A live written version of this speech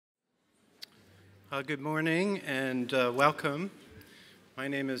Good morning and welcome. My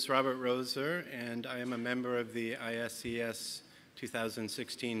name is Robert Roser, and I am a member of the ISCS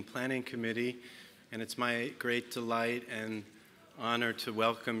 2016 Planning Committee, and it's my great delight and honor to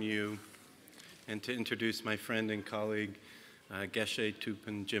welcome you and to introduce my friend and colleague, Geshe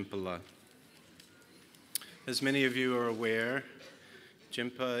Thupten Jinpa. As many of you are aware,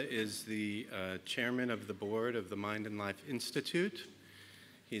 Jinpa is the chairman of the board of the Mind and Life Institute.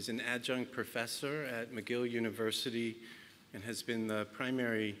 He's an adjunct professor at McGill University and has been the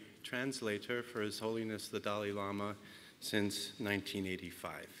primary translator for His Holiness the Dalai Lama since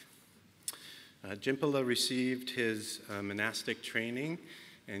 1985. Jinpa received his monastic training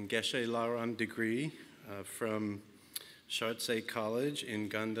and Geshe Laram degree from Shartsay College in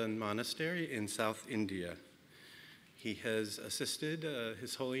Gandan Monastery in South India. He has assisted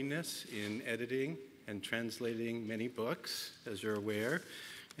His Holiness in editing and translating many books, as you're aware,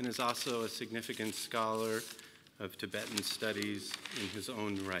 and is also a significant scholar of Tibetan studies in his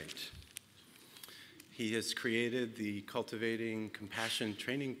own right. He has created the Cultivating Compassion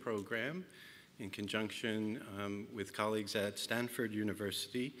training program in conjunction with colleagues at Stanford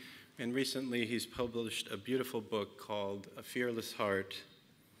University, and recently he's published a beautiful book called A Fearless Heart,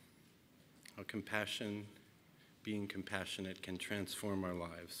 How Compassion, Being Compassionate Can Transform Our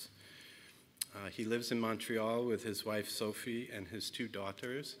Lives. He lives in Montreal with his wife Sophie and his two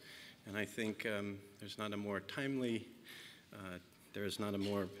daughters, and I think there's not a more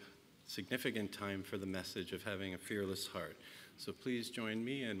significant time for the message of having a fearless heart. So please join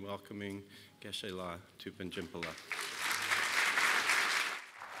me in welcoming Geshe La Thupten Jinpa.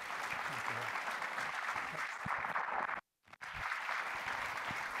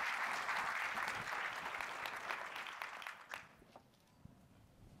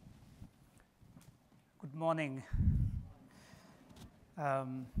 Good morning.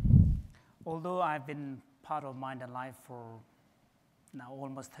 Although I've been part of Mind and Life for now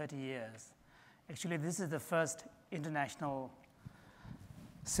almost 30 years, actually this is the first international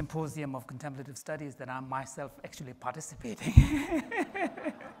symposium of contemplative studies that I'm myself actually participating.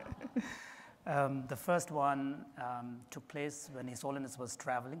 The first one took place when His Holiness was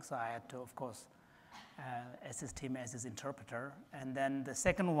traveling, so I had to, of course, assist him as his interpreter. And then the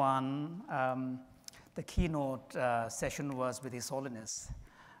second one, the keynote session was with His Holiness,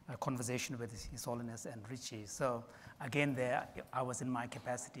 a conversation with His Holiness and Richie. So again, there I was in my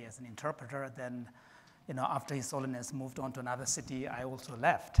capacity as an interpreter. Then, after His Holiness moved on to another city, I also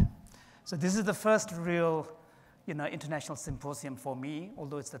left. So this is the first real, international symposium for me,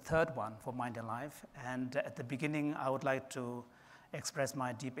 although it's the third one for Mind and Life. And at the beginning, I would like to express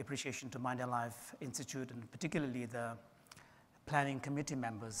my deep appreciation to Mind and Life Institute, and particularly the planning committee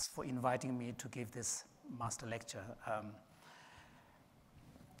members for inviting me to give this master lecture.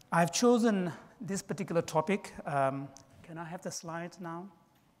 I've chosen this particular topic. Can I have the slide now?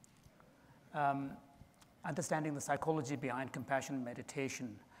 Understanding the psychology behind compassion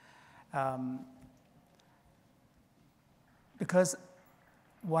meditation. Because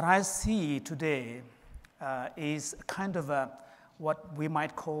what I see today is kind of what we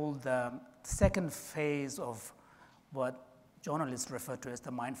might call the second phase of what journalists refer to as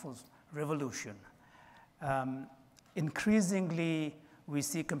the mindful revolution. Increasingly, we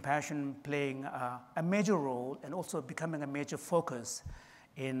see compassion playing a major role and also becoming a major focus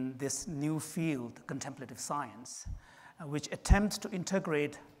in this new field, contemplative science, which attempts to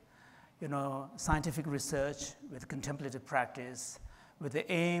integrate, scientific research with contemplative practice, with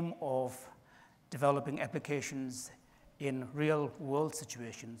the aim of developing applications in real-world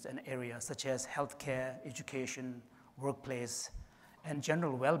situations and areas such as healthcare, education, workplace, and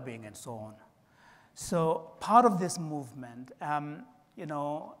general well-being, and so on. So part of this movement,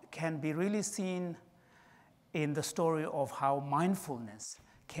 can be really seen in the story of how mindfulness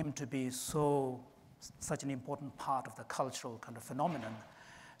came to be such an important part of the cultural kind of phenomenon.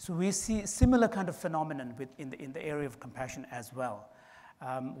 So we see similar kind of phenomenon in the area of compassion as well.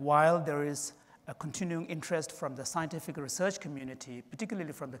 While there is a continuing interest from the scientific research community,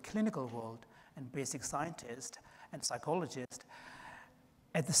 particularly from the clinical world and basic scientists and psychologists,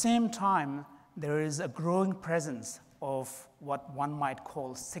 at the same time, there is a growing presence of what one might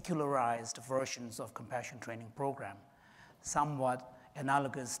call secularized versions of compassion training program, somewhat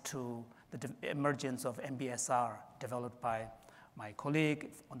analogous to the emergence of MBSR developed by my colleague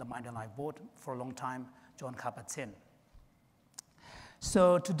on the Mind and Life board for a long time, John Kabat-Zinn.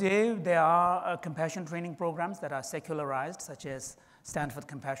 So today there are compassion training programs that are secularized, such as Stanford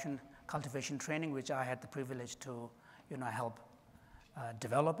Compassion Cultivation Training, which I had the privilege to help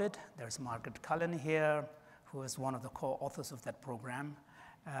develop it. There's Margaret Cullen here, who is one of the co-authors of that program.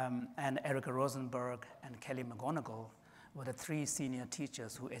 and Erica Rosenberg and Kelly McGonigal were the 3 senior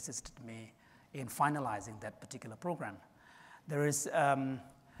teachers who assisted me in finalizing that particular program. There is,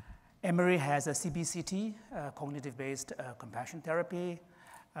 Emory has a CBCT, cognitive-based compassion therapy,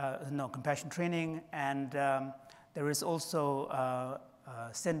 compassion training, and there is also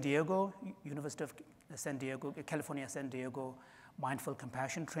San Diego, University of San Diego, California, San Diego, mindful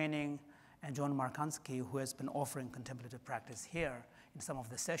compassion training, and John Markansky, who has been offering contemplative practice here in some of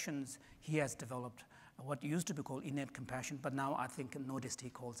the sessions. He has developed what used to be called innate compassion, but now I think noticed he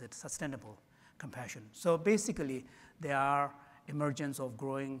calls it sustainable compassion. So basically, there are emergence of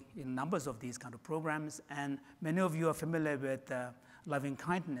growing in numbers of these kind of programs, and many of you are familiar with loving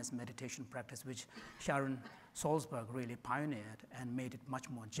kindness meditation practice, which Sharon Salzberg really pioneered and made it much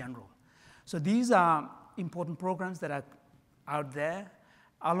more general. So these are important programs that are out there.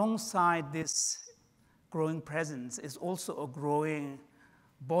 Alongside this growing presence is also a growing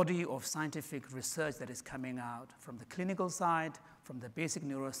body of scientific research that is coming out from the clinical side, from the basic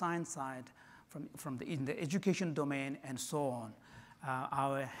neuroscience side, in the education domain, and so on.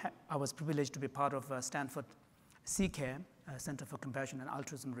 I was privileged to be part of Stanford CCARE, Center for Compassion and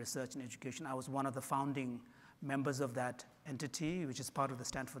Altruism Research and Education. I was one of the founding members of that entity, which is part of the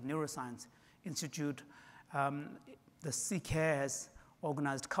Stanford Neuroscience Institute. The CCARE has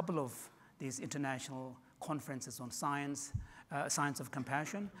organized a couple of these international conferences on science, science of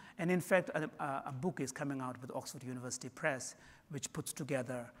compassion. And in fact, a book is coming out with Oxford University Press, which puts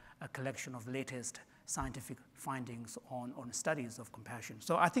together a collection of latest scientific findings on studies of compassion.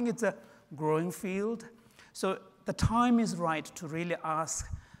 So I think it's a growing field. So the time is right to really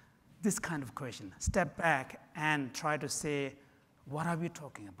ask this kind of question, step back and try to say, what are we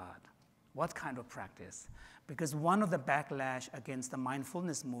talking about? What kind of practice? Because one of the backlash against the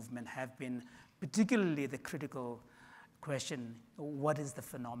mindfulness movement have been particularly the critical question, what is the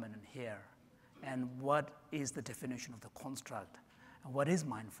phenomenon here? And what is the definition of the construct? And what is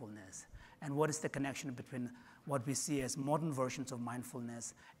mindfulness? And what is the connection between what we see as modern versions of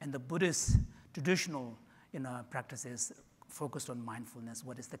mindfulness and the Buddhist traditional practices focused on mindfulness?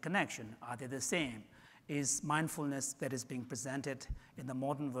 What is the connection? Are they the same? Is mindfulness that is being presented in the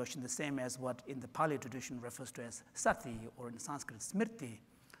modern version the same as what in the Pali tradition refers to as sati, or in Sanskrit smriti,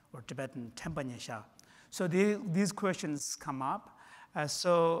 or Tibetan tempanyesha? So these questions come up.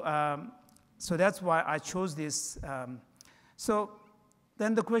 So that's why I chose this. So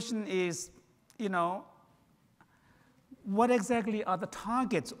then the question is, what exactly are the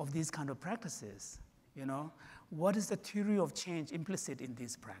targets of these kind of practices? What is the theory of change implicit in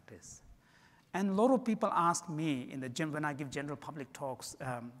this practice? And a lot of people ask me when I give general public talks,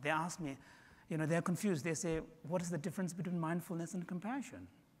 they ask me, they're confused. They say, what is the difference between mindfulness and compassion?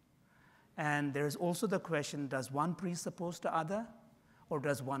 And there's also the question, does one presuppose the other, or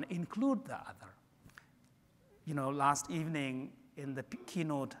does one include the other? Last evening in the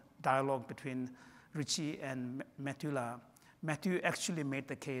keynote dialogue between Richie and Matthew actually made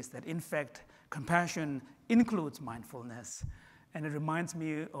the case that, in fact, compassion includes mindfulness. And it reminds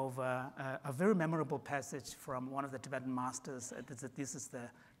me of a very memorable passage from one of the Tibetan masters. This is the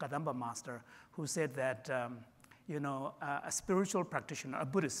Kadamba master, who said that a spiritual practitioner, a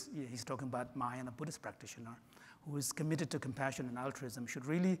Buddhist, he's talking about Mayan, a Buddhist practitioner, who is committed to compassion and altruism, should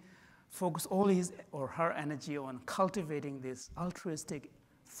really focus all his or her energy on cultivating this altruistic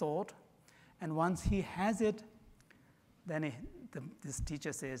thought. And once he has it, then this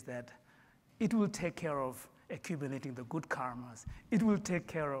teacher says that it will take care of accumulating the good karmas. It will take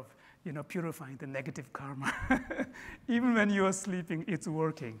care of purifying the negative karma. Even when you are sleeping, it's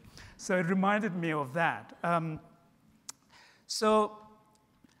working. So it reminded me of that. So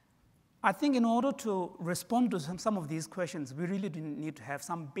I think in order to respond to some of these questions, we really need to have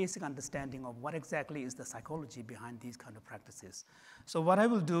some basic understanding of what exactly is the psychology behind these kind of practices. So what I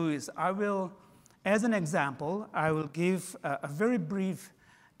will do is as an example, I will give a very brief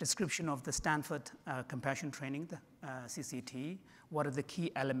description of the Stanford compassion training, the CCT, what are the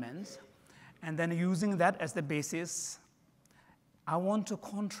key elements, and then using that as the basis, I want to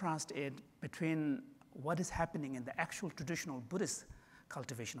contrast it between what is happening in the actual traditional Buddhist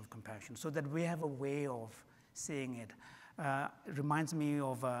cultivation of compassion, so that we have a way of seeing it. It reminds me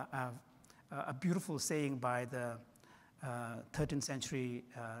of a beautiful saying by the 13th century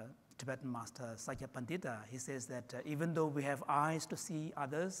Tibetan master Sakya Pandita. He says that even though we have eyes to see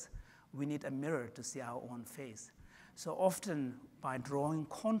others, we need a mirror to see our own face. So often, by drawing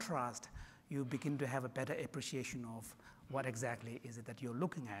contrast, you begin to have a better appreciation of what exactly is it that you're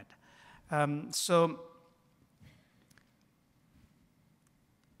looking at.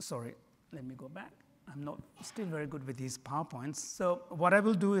 Sorry, let me go back. I'm not still very good with these PowerPoints. So what I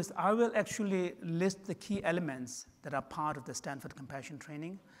will do is I will actually list the key elements that are part of the Stanford Compassion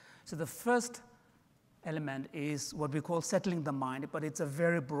Training. So the first element is what we call settling the mind, but it's a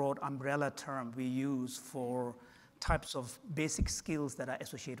very broad umbrella term we use for types of basic skills that are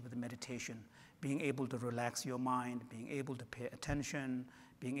associated with meditation. Being able to relax your mind, being able to pay attention,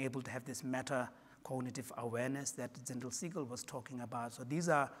 being able to have this meta-cognitive awareness that Zindel Siegel was talking about. So these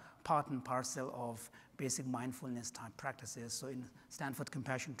are part and parcel of basic mindfulness type practices. So in Stanford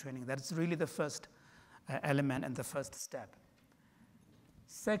Compassion Training, that's really the first element and the first step.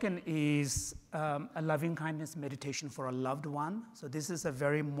 Second is a loving kindness meditation for a loved one. So this is a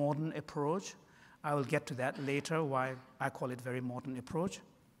very modern approach. I will get to that later, why I call it very modern approach.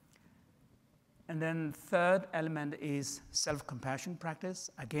 And then third element is self-compassion practice.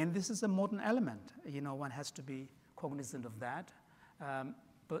 Again, this is a modern element. One has to be cognizant of that.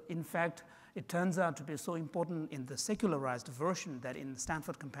 But in fact, it turns out to be so important in the secularized version that in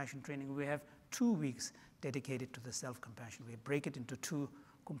Stanford Compassion Training, we have 2 weeks dedicated to the self-compassion. We break it into 2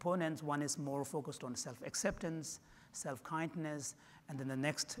 components. One is more focused on self-acceptance, self-kindness, and then the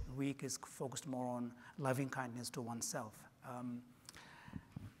next week is focused more on loving kindness to oneself.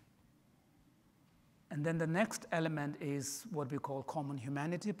 And then the next element is what we call common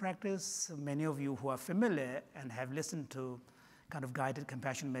humanity practice. Many of you who are familiar and have listened to kind of guided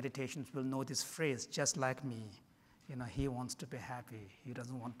compassion meditations will know this phrase, just like me. He wants to be happy. He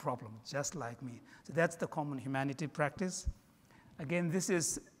doesn't want problems, just like me. So that's the common humanity practice. Again, this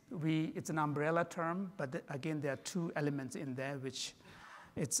is, it's an umbrella term, but again, there are 2 elements in there, which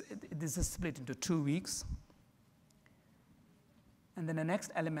this is split into 2 weeks. And then the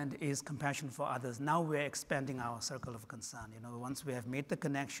next element is compassion for others. Now we're expanding our circle of concern. Once we have made the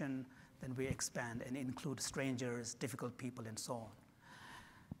connection, then we expand and include strangers, difficult people, and so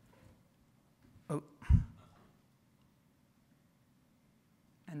on. Oh.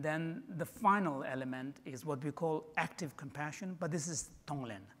 And then the final element is what we call active compassion, but this is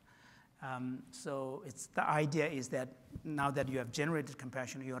Tonglen. So the idea is that now that you have generated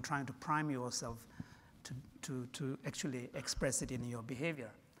compassion, you are trying to prime yourself to actually express it in your behavior.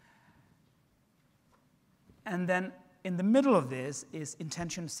 And then in the middle of this is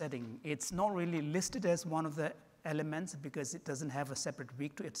intention setting. It's not really listed as one of the elements because it doesn't have a separate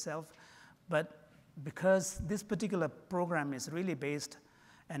week to itself, but because this particular program is really based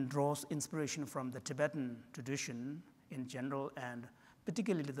and draws inspiration from the Tibetan tradition in general, and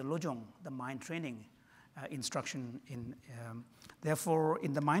particularly the Lojong, the mind training instruction. Therefore,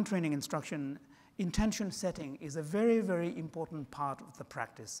 in the mind training instruction, intention setting is a very, very important part of the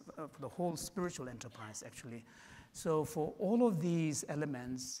practice, of the whole spiritual enterprise, actually. So for all of these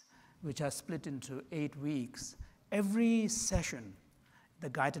elements, which are split into 8 weeks, every session, the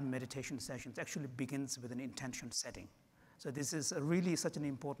guided meditation sessions, actually begins with an intention setting. So this is really such an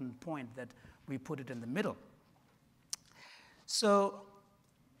important point that we put it in the middle. So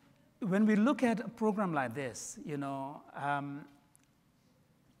when we look at a program like this,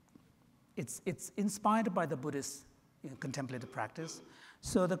 it's inspired by the Buddhist contemplative practice.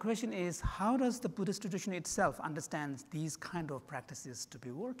 So the question is, how does the Buddhist tradition itself understand these kind of practices to be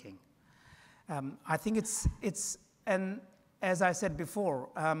working? I think and as I said before,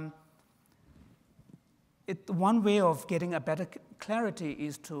 one way of getting a better clarity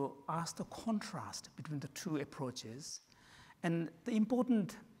is to ask the contrast between the 2 approaches. And the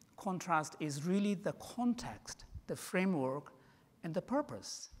important contrast is really the context, the framework, and the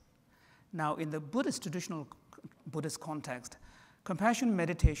purpose. Now, in the traditional Buddhist context, compassion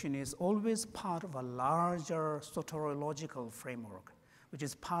meditation is always part of a larger soteriological framework, which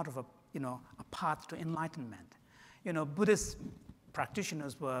is part of a path to enlightenment. Buddhist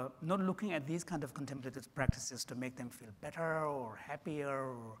practitioners were not looking at these kind of contemplative practices to make them feel better or happier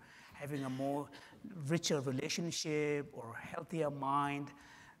or having a more richer relationship or healthier mind.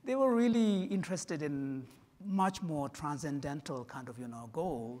 They were really interested in much more transcendental kind of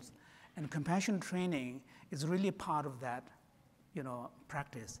goals, and compassion training is really part of that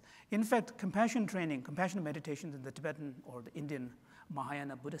practice. In fact, compassion training, compassion meditation in the Tibetan or the Indian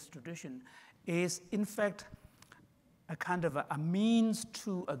Mahayana Buddhist tradition is in fact a kind of a means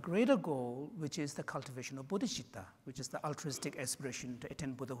to a greater goal, which is the cultivation of bodhicitta, which is the altruistic aspiration to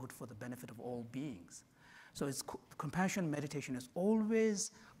attain Buddhahood for the benefit of all beings. So compassion meditation is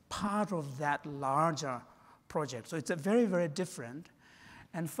always part of that larger project. So it's a very, very different.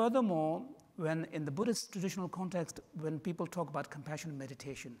 And furthermore, when in the Buddhist traditional context, when people talk about compassion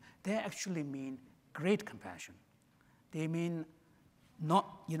meditation, they actually mean great compassion. They mean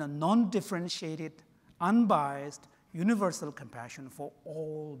non-differentiated, unbiased, universal compassion for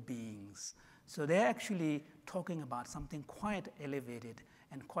all beings. So they're actually talking about something quite elevated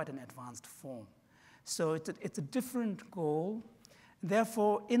and quite an advanced form. So it's a different goal.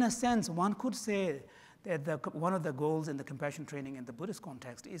 Therefore, in a sense, one could say that one of the goals in the compassion training in the Buddhist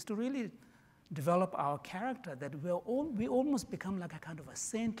context is to really develop our character, that we almost become like a kind of a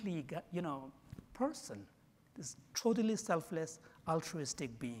saintly, person, this totally selfless,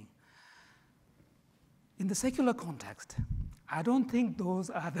 altruistic being. In the secular context, I don't think those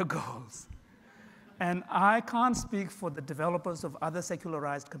are the goals. And I can't speak for the developers of other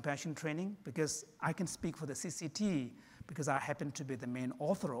secularized compassion training, because I can speak for the CCT, because I happen to be the main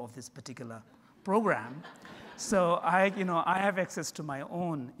author of this particular program. So I have access to my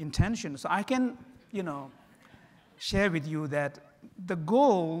own intention. So I can, share with you that the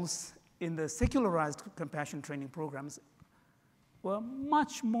goals in the secularized compassion training programs were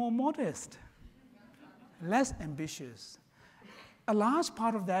much more modest, less ambitious. A large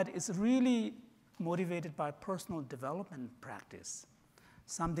part of that is really motivated by personal development practice,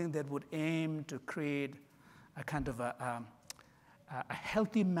 something that would aim to create a kind of a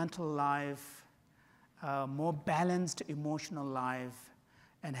healthy mental life, more balanced emotional life,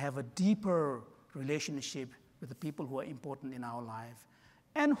 and have a deeper relationship with the people who are important in our life,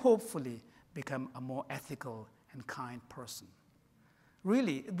 and hopefully become a more ethical and kind person.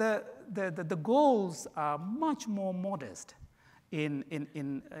 Really, the goals are much more modest in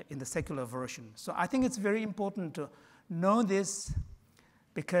the secular version. So I think it's very important to know this,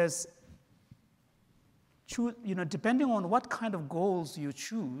 because depending on what kind of goals you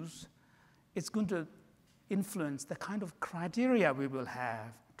choose, it's going to influence the kind of criteria we will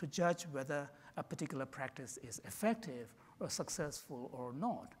have to judge whether a particular practice is effective or successful or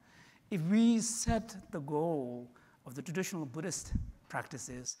not. If we set the goal of the traditional Buddhist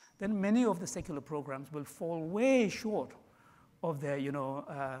practices, then many of the secular programs will fall way short of their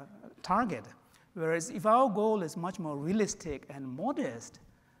target. Whereas if our goal is much more realistic and modest,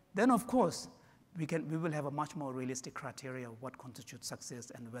 then of course we will have a much more realistic criteria of what constitutes success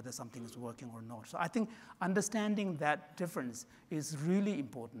and whether something is working or not. So I think understanding that difference is really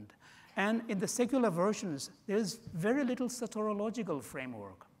important. And in the secular versions, there's very little soteriological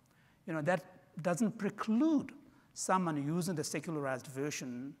framework. That doesn't preclude someone using the secularized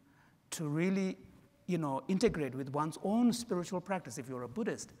version to really integrate with one's own spiritual practice. If you're a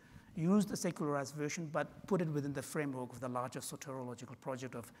Buddhist, use the secularized version, but put it within the framework of the larger soteriological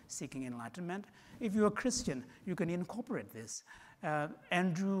project of seeking enlightenment. If you're a Christian, you can incorporate this.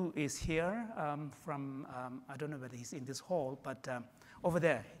 Andrew is here from, I don't know whether he's in this hall, but over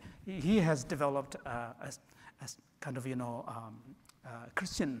there, he has developed a kind of,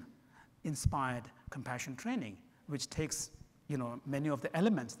 Christian-inspired compassion training, which takes many of the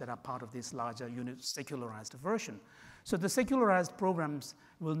elements that are part of this larger secularized version. So the secularized programs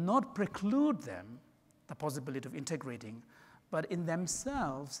will not preclude them the possibility of integrating, but in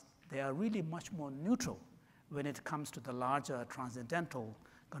themselves, they are really much more neutral when it comes to the larger transcendental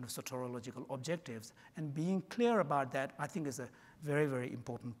kind of soteriological objectives. And being clear about that, I think, is a very, very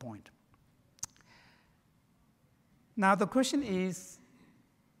important point. Now, the question is,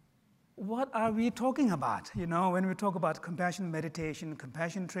 what are we talking about? When we talk about compassion meditation,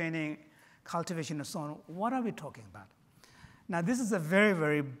 compassion training, cultivation, and so on, what are we talking about? Now, this is a very,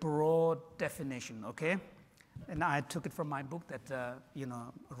 very broad definition, okay? And I took it from my book that,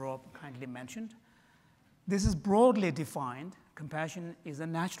 Rob kindly mentioned. This is broadly defined. Compassion is a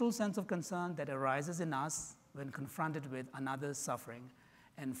natural sense of concern that arises in us when confronted with another's suffering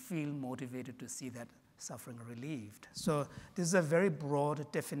and feel motivated to see that suffering relieved. So this is a very broad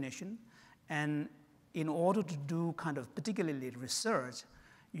definition. And in order to do kind of particularly research,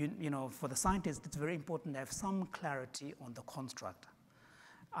 for the scientists, it's very important to have some clarity on the construct.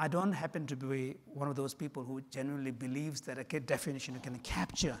 I don't happen to be one of those people who genuinely believes that a definition can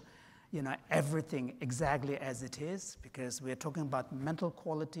capture everything exactly as it is, because we're talking about mental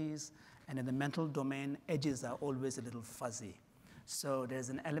qualities, and in the mental domain, edges are always a little fuzzy. So there's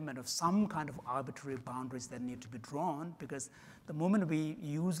an element of some kind of arbitrary boundaries that need to be drawn, because the moment we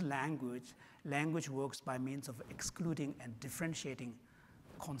use language, language works by means of excluding and differentiating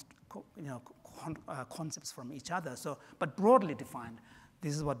concepts from each other. So, but broadly defined,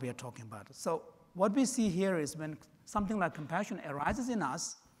 this is what we are talking about. So what we see here is when something like compassion arises in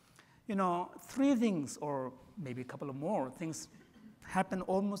us, three things, or maybe a couple of more things, happen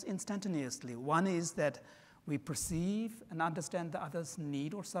almost instantaneously. One is that we perceive and understand the other's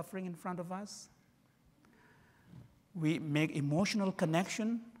need or suffering in front of us. We make emotional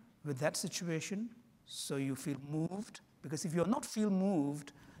connection with that situation, so you feel moved, because if you're not feel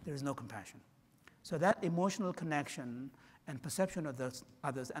moved, there is no compassion. So that emotional connection and perception of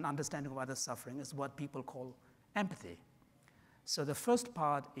others and understanding of others' suffering is what people call empathy. So the first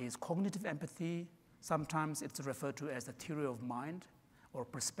part is cognitive empathy. Sometimes it's referred to as the theory of mind or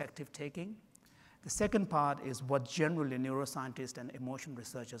perspective taking. The second part is what generally neuroscientists and emotion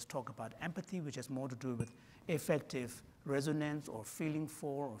researchers talk about empathy, which has more to do with affective resonance or feeling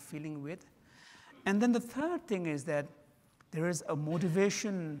for or feeling with. And then the third thing is that there is a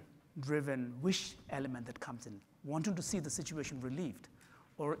motivation-driven wish element that comes in, wanting to see the situation relieved.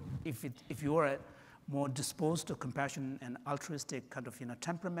 Or if you are more disposed to compassion and altruistic kind of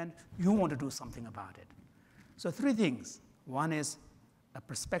temperament, you want to do something about it. So three things. One is a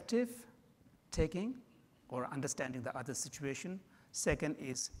perspective taking or understanding the other situation. Second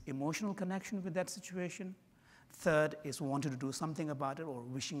is emotional connection with that situation. Third is wanting to do something about it or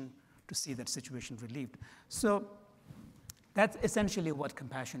wishing to see that situation relieved. So that's essentially what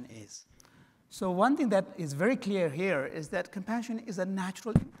compassion is. So one thing that is very clear here is that compassion is a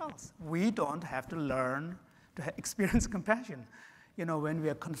natural impulse. We don't have to learn to experience compassion. When we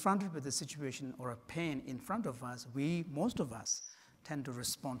are confronted with a situation or a pain in front of us, most of us, tend to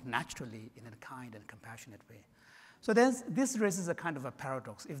respond naturally in a kind and compassionate way. So this raises a kind of a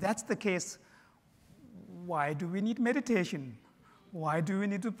paradox. If that's the case, why do we need meditation? Why do we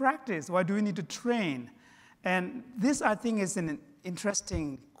need to practice? Why do we need to train? And this, I think, is an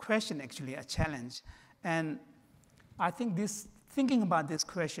interesting question, actually, a challenge. And I think thinking about this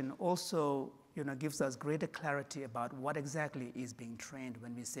question also gives us greater clarity about what exactly is being trained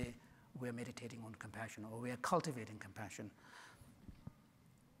when we say we're meditating on compassion or we are cultivating compassion.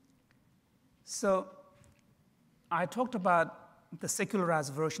 So I talked about the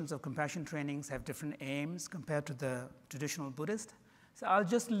secularized versions of compassion trainings have different aims compared to the traditional Buddhist. So I'll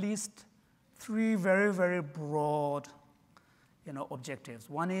just list three very, very broad objectives.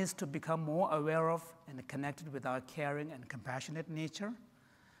 One is to become more aware of and connected with our caring and compassionate nature.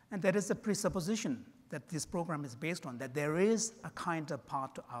 And that is a presupposition that this program is based on, that there is a kind of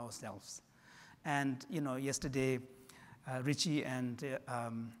part to ourselves. And yesterday, Richie and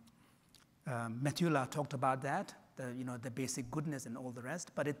Methulah talked about that, the basic goodness and all the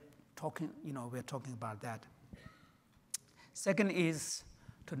rest, but we're talking about that. Second is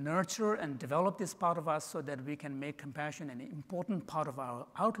to nurture and develop this part of us so that we can make compassion an important part of our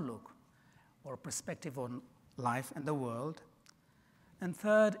outlook or perspective on life and the world. And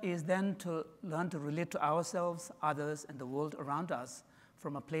third is then to learn to relate to ourselves, others, and the world around us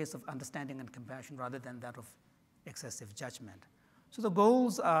from a place of understanding and compassion rather than that of excessive judgment. So the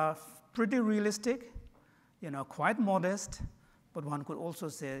goals are pretty realistic, quite modest, but one could also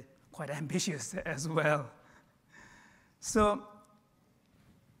say quite ambitious as well. So,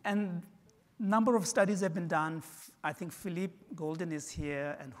 and number of studies have been done. I think Philippe Golden is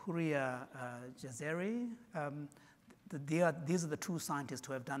here and Huria Jazeri. These are the two scientists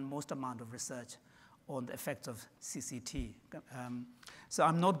who have done most amount of research on the effects of CCT. So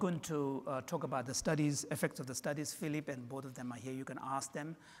I'm not going to talk about the studies, effects of the studies. Philippe and both of them are here. You can ask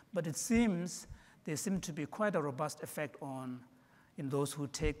them. But it seems there seem to be quite a robust effect in those who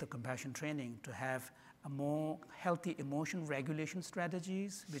take the compassion training to have a more healthy emotion regulation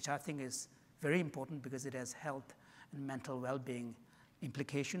strategies, which I think is very important because it has health and mental well-being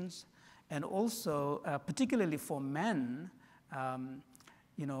implications. And also, particularly for men,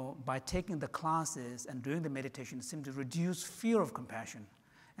 by taking the classes and doing the meditation, seem to reduce fear of compassion.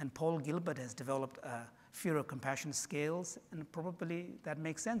 And Paul Gilbert has developed fear of compassion scales, and probably that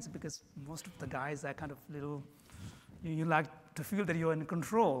makes sense because most of the guys are kind of you like to feel that you're in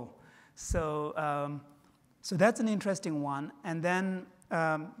control. So, so that's an interesting one. And then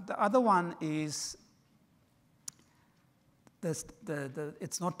the other one is,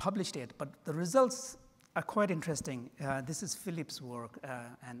 it's not published yet, but the results are quite interesting. This is Philippe's work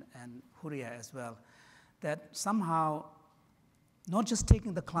and Huria as well, that somehow not just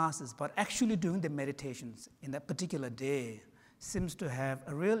taking the classes, but actually doing the meditations in that particular day seems to have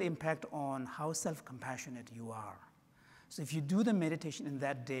a real impact on how self-compassionate you are. So if you do the meditation in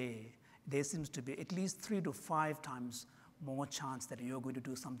that day, there seems to be at least 3 to 5 times more chance that you're going to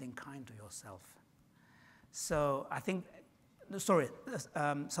do something kind to yourself. So I think,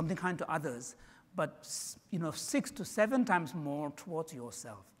 something kind to others, but 6 to 7 times more towards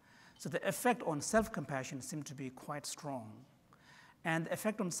yourself. So the effect on self-compassion seems to be quite strong. And the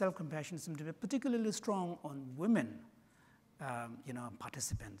effect on self-compassion seems to be particularly strong on women,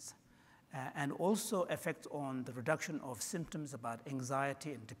 participants. And also effects on the reduction of symptoms about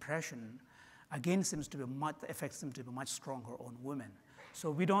anxiety and depression, again, the effects seem to be much stronger on women.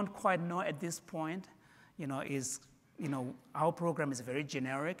 So we don't quite know at this point, our program is very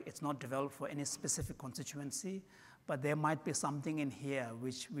generic. It's not developed for any specific constituency, but there might be something in here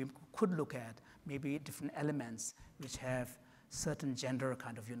which we could look at, maybe different elements which have certain gender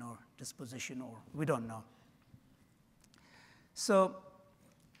kind of, disposition, or we don't know. So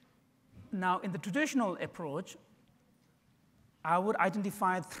now in the traditional approach, I would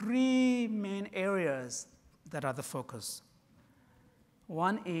identify 3 main areas that are the focus.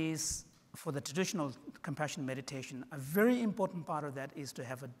 One is, for the traditional compassion meditation, a very important part of that is to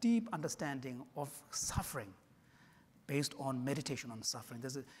have a deep understanding of suffering based on meditation on suffering.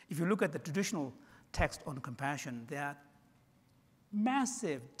 If you look at the traditional text on compassion, there are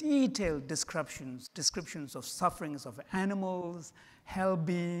massive, detailed descriptions of sufferings of animals, hell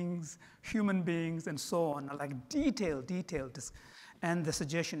beings, human beings, and so on, like detailed. And the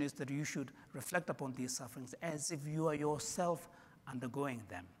suggestion is that you should reflect upon these sufferings as if you are yourself undergoing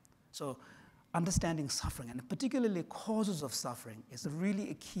them. So understanding suffering, and particularly causes of suffering, is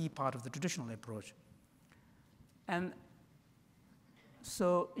really a key part of the traditional approach. And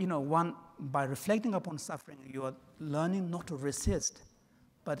so, by reflecting upon suffering, you are learning not to resist,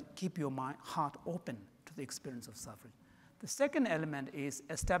 but keep your heart open to the experience of suffering. The second element is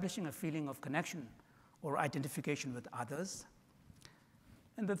establishing a feeling of connection or identification with others.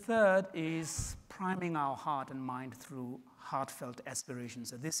 And the third is priming our heart and mind through heartfelt aspirations.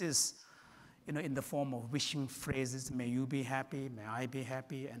 So this is, in the form of wishing phrases, may you be happy, may I be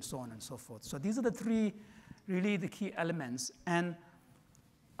happy, and so on and so forth. So these are the 3 really the key elements. And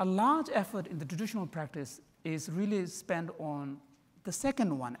a large effort in the traditional practice is really spent on the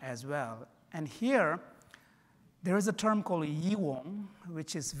second one as well. And here, there is a term called yiwong,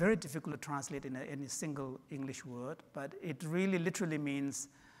 which is very difficult to translate in a single English word, but it really literally means,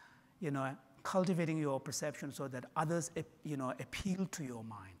 cultivating your perception so that others, appeal to your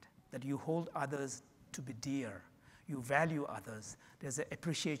mind, that you hold others to be dear, you value others. There's a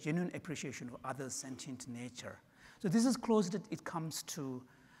genuine appreciation of others' sentient nature. So this is close that it comes to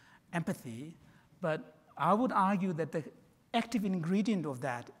empathy, but I would argue that the active ingredient of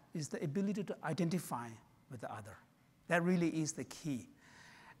that is the ability to identify with the other. That really is the key.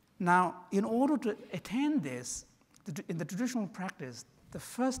 Now, in order to attain this, in the traditional practice, the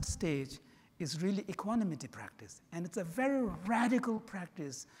first stage is really equanimity practice. And it's a very radical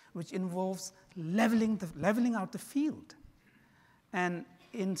practice which involves leveling out the field. And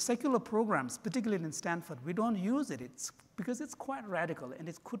in secular programs, particularly in Stanford, we don't use it. Because it's quite radical and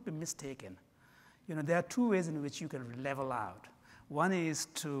it could be mistaken. There are 2 ways in which you can level out. One is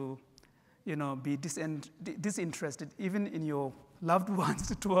to, be disinterested even in your loved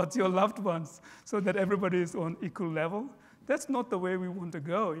ones, towards your loved ones, so that everybody is on equal level. That's not the way we want to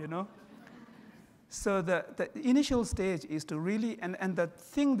go, So the initial stage is to really, and the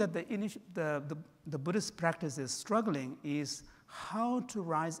thing that the Buddhist practice is struggling is how to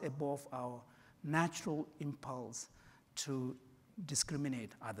rise above our natural impulse to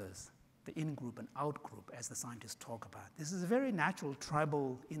discriminate others, the in-group and out-group, as the scientists talk about. This is a very natural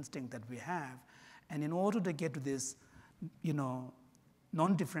tribal instinct that we have, and in order to get to this,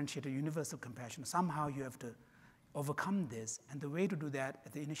 non-differentiated universal compassion, somehow you have to overcome this, and the way to do that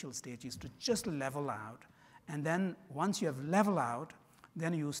at the initial stage is to just level out, and then once you have leveled out,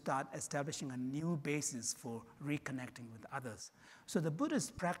 then you start establishing a new basis for reconnecting with others. So the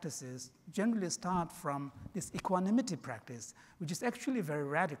Buddhist practices generally start from this equanimity practice, which is actually very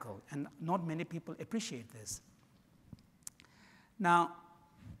radical, and not many people appreciate this. Now,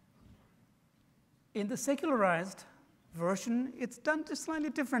 in the secularized version, it's done just slightly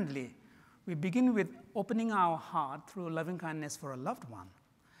differently. We begin with opening our heart through loving kindness for a loved one.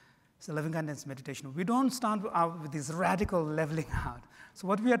 So loving kindness meditation. We don't start out with this radical leveling out. So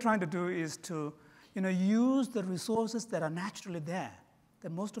what we are trying to do is to use the resources that are naturally there,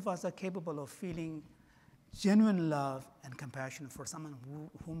 that most of us are capable of feeling genuine love and compassion for someone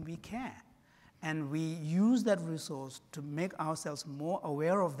whom we care. And we use that resource to make ourselves more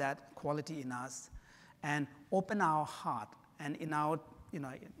aware of that quality in us and open our heart. And in our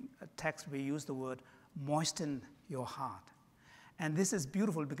text, we use the word moisten your heart. And this is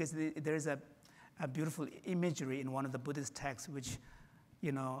beautiful because there is a beautiful imagery in one of the Buddhist texts which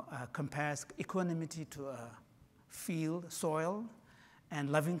compares equanimity to a field, soil,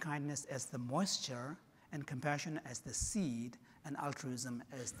 and loving kindness as the moisture, and compassion as the seed, and altruism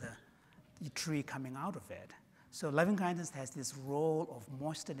as the tree coming out of it. So loving kindness has this role of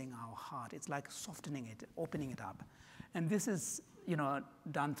moistening our heart. It's like softening it, opening it up. And this is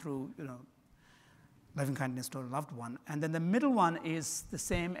done through loving kindness to a loved one. And then the middle one is the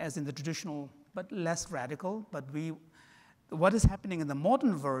same as in the traditional, but less radical. But what is happening in the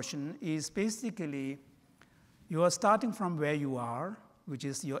modern version is basically you are starting from where you are, which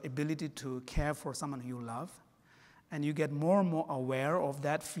is your ability to care for someone you love. and you get more and more aware of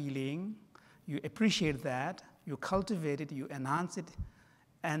that feeling. You appreciate that, you cultivate it, you enhance it,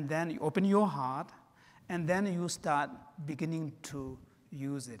 and then you open your heart, and then you start beginning to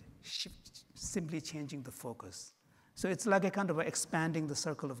use it, simply changing the focus. So it's like a kind of expanding the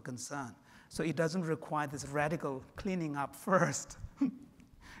circle of concern. So it doesn't require this radical cleaning up first.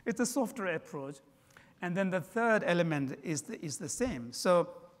 It's a softer approach. And then the third element is the same. So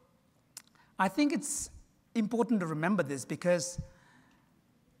I think it's important to remember this, because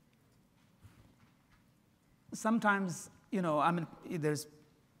sometimes, there's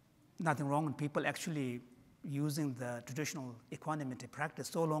nothing wrong with people actually using the traditional equanimity practice,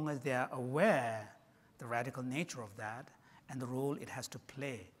 so long as they are aware the radical nature of that and the role it has to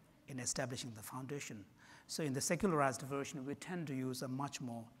play in establishing the foundation. So in the secularized version, we tend to use a much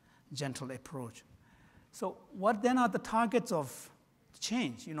more gentle approach. So what then are the targets of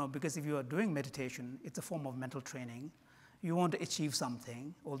change? Because if you are doing meditation, it's a form of mental training. You want to achieve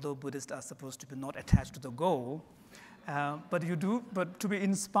something, although Buddhists are supposed to be not attached to the goal. But to be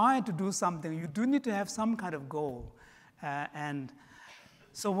inspired to do something, you do need to have some kind of goal. And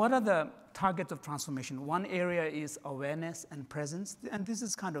so what are the targets of transformation? One area is awareness and presence. And this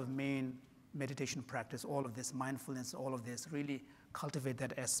is kind of main meditation practice. All of this, mindfulness, all of this, really cultivate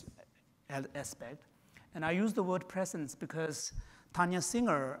that aspect. And I use the word presence because Tanya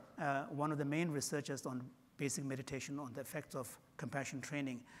Singer, one of the main researchers on basic meditation on the effects of compassion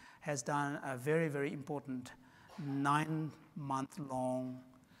training, has done a very, very important 9-month-long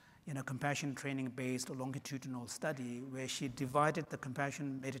compassion training-based longitudinal study where she divided the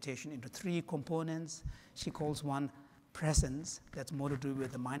compassion meditation into 3 components. She calls one presence, that's more to do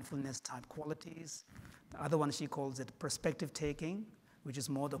with the mindfulness type qualities. The other one she calls it perspective taking, which is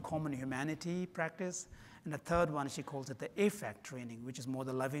more the common humanity practice. And the third one she calls it the affect training, which is more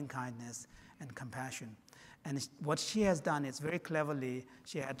the loving kindness and compassion. And what she has done is very cleverly,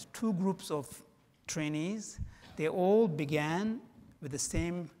 she had 2 groups of trainees. They all began with the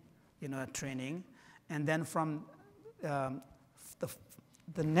same training, and then from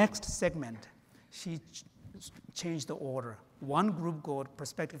the next segment, she changed the order. One group got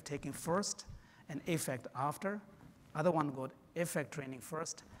perspective taking first and affect after. Other one got affect training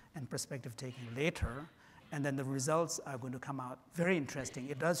first and perspective taking later. And then the results are going to come out very interesting.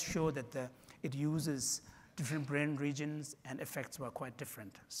 It does show that it uses different brain regions, and effects were quite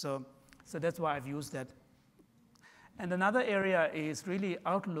different. So that's why I've used that. And another area is really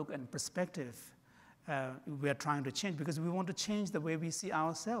outlook and perspective we are trying to change, because we want to change the way we see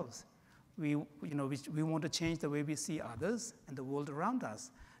ourselves. We want to change the way we see others and the world around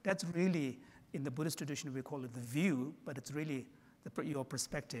us. That's really, in the Buddhist tradition, we call it the view, but it's really your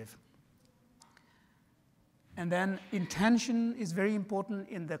perspective. And then intention is very important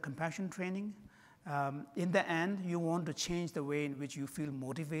in the compassion training. In the end, you want to change the way in which you feel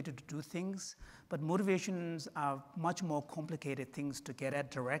motivated to do things, but motivations are much more complicated things to get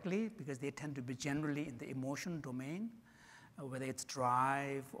at directly, because they tend to be generally in the emotion domain, whether it's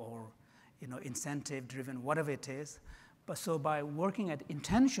drive or incentive driven, whatever it is. But so by working at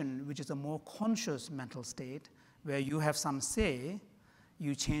intention, which is a more conscious mental state, where you have some say,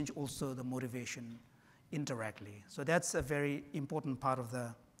 you change also the motivation indirectly. So that's a very important part of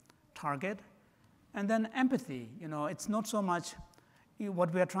the target. And then empathy, it's not so much,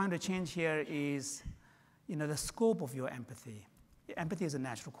 what we are trying to change here is, the scope of your empathy. Empathy is a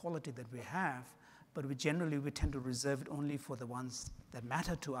natural quality that we have, but we tend to reserve it only for the ones that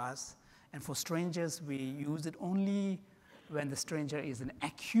matter to us. And for strangers, we use it only when the stranger is in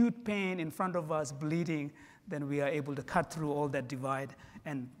acute pain in front of us, bleeding. Then we are able to cut through all that divide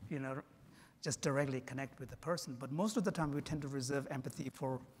and, just directly connect with the person. But most of the time, we tend to reserve empathy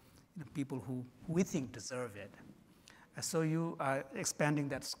for people who we think deserve it. So you are expanding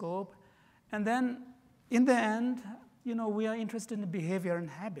that scope. And then in the end, we are interested in behavior and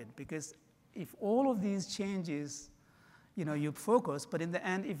habit, because if all of these changes, you focus, but in the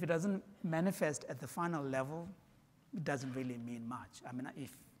end, if it doesn't manifest at the final level, it doesn't really mean much.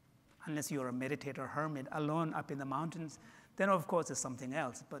 Unless you're a meditator, hermit, alone up in the mountains, then of course it's something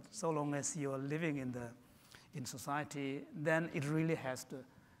else. But so long as you're living in society, then it really has to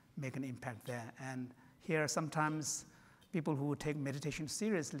make an impact there. And here sometimes people who take meditation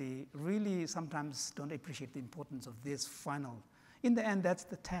seriously really sometimes don't appreciate the importance of this final. In the end, that's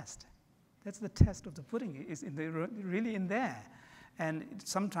the test. That's the test of the pudding, is really in there. And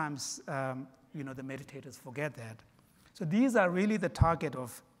sometimes, the meditators forget that. So these are really the target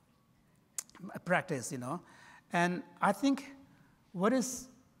of practice, And I think what is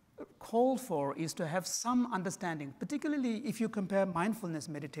called for is to have some understanding, particularly if you compare mindfulness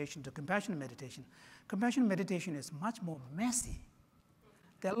meditation to compassion meditation. Compassion meditation is much more messy.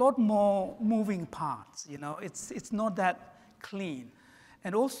 There are a lot more moving parts, you know, it's not that clean.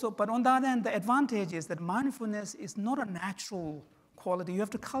 And also, but on the other hand, the advantage is that mindfulness is not a natural quality. You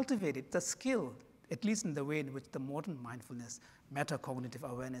have to cultivate it, the skill, at least in the way in which the modern mindfulness, metacognitive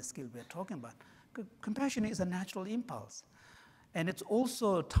awareness skill we're talking about. Compassion is a natural impulse. And it's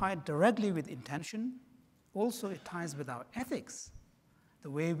also tied directly with intention. Also, it ties with our ethics, the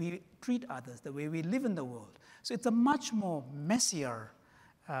way we treat others, the way we live in the world. So it's a much more messier,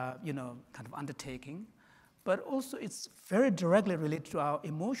 kind of undertaking, but also it's very directly related to our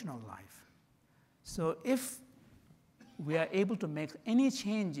emotional life. So if we are able to make any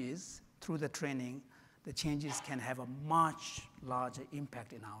changes through the training, the changes can have a much larger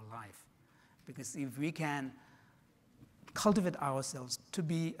impact in our life. Because if we can cultivate ourselves to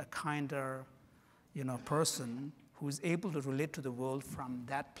be a kinder, person who is able to relate to the world from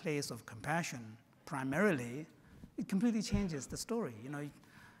that place of compassion, primarily, it completely changes the story.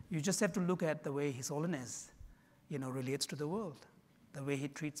 You just have to look at the way His Holiness, relates to the world, the way he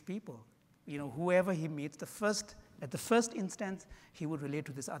treats people. Whoever he meets, at the first instance, he would relate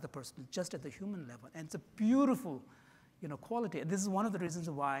to this other person just at the human level. And it's a beautiful, quality. And this is one of the reasons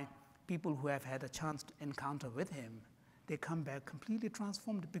why people who have had a chance to encounter with him, they come back completely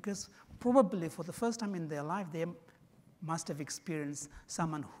transformed, because probably for the first time in their life, they must have experienced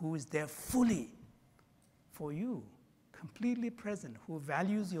someone who is there fully for you, completely present, who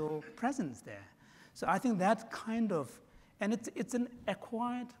values your presence there. So I think that kind of, and it's an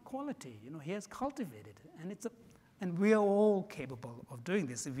acquired quality. He has cultivated it, and we are all capable of doing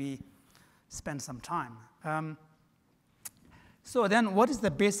this if we spend some time. So then, what is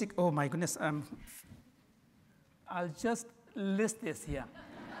the basic? Oh my goodness! I'll just list this here.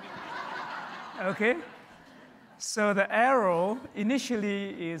 Okay. So the arrow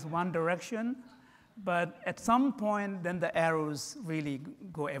initially is one direction, but at some point, then the arrows really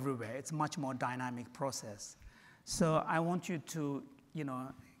go everywhere. It's a much more dynamic process. So I want you to,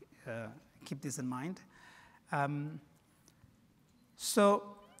 keep this in mind. So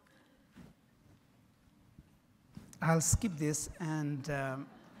I'll skip this and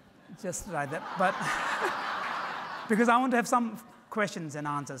just write that, but because I want to have some questions and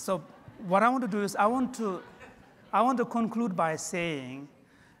answers. So what I want to do is I want to conclude by saying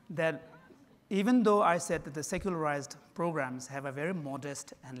that even though I said that the secularized programs have a very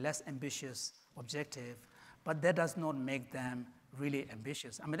modest and less ambitious objective, but that does not make them really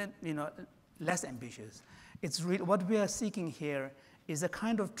ambitious. Less ambitious. It's what we are seeking here is a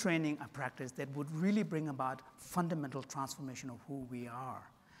kind of training, a practice that would really bring about fundamental transformation of who we are,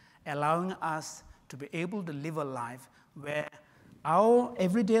 allowing us to be able to live a life where our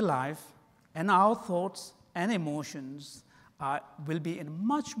everyday life and our thoughts and emotions will be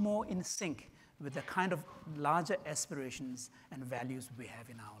much more in sync with the kind of larger aspirations and values we have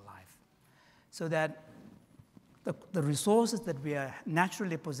in our life. So that the resources that we are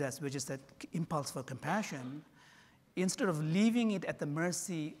naturally possess, which is that impulse for compassion, instead of leaving it at the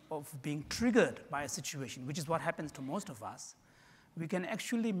mercy of being triggered by a situation, which is what happens to most of us, we can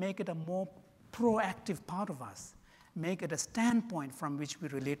actually make it a more proactive part of us, make it a standpoint from which we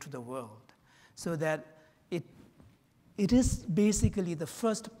relate to the world, so that it is basically the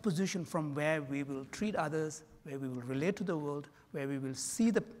first position from where we will treat others, where we will relate to the world, where we will see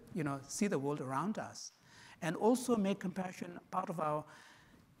the world around us, and also make compassion part of our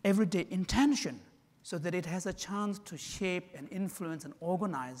everyday intention, so that it has a chance to shape and influence and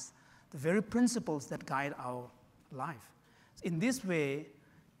organize the very principles that guide our life. In this way,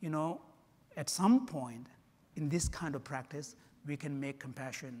 at some point in this kind of practice, we can make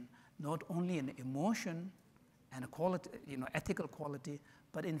compassion not only an emotion and a quality, ethical quality,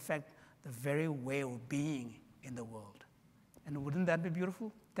 but in fact, the very way of being in the world. And wouldn't that be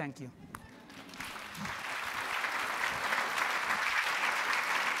beautiful? Thank you.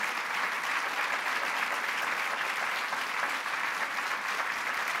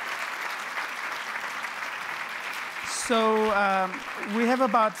 So we have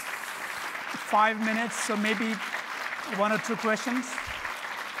about 5 minutes, so maybe 1 or 2 questions.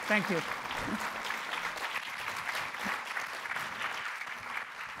 Thank you.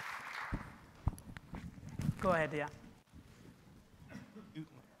 Go ahead, yeah.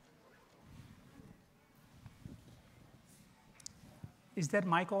 Is that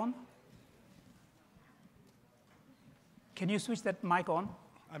mic on? Can you switch that mic on?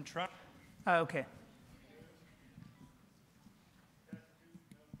 I'm trying. Okay.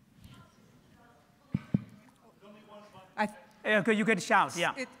 Okay, you can shout,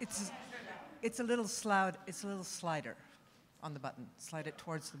 yeah. It's a little slider on the button. Slide it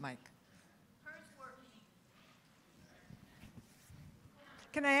towards the mic.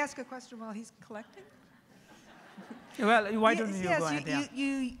 Can I ask a question while he's collecting? Well, why don't you yes, go ahead?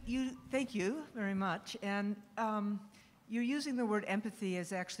 Thank you very much. And you're using the word empathy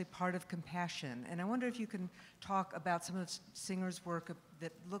as actually part of compassion. And I wonder if you can talk about some of Singer's work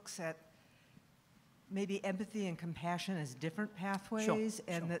that looks at maybe empathy and compassion as different pathways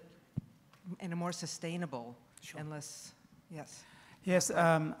and that in a more sustainable and less, yes. Yes,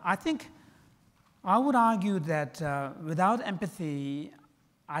 I think I would argue that without empathy,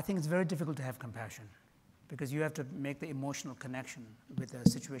 I think it's very difficult to have compassion because you have to make the emotional connection with the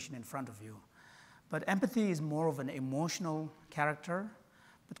situation in front of you. But empathy is more of an emotional character,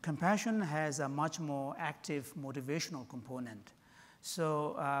 but compassion has a much more active motivational component.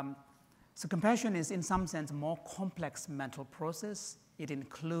 So, so compassion is in some sense a more complex mental process. It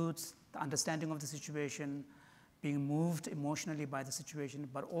includes the understanding of the situation, being moved emotionally by the situation,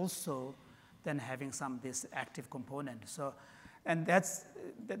 but also then having this active component. So, and that's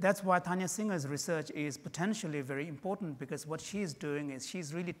why Tanya Singer's research is potentially very important, because what she's doing is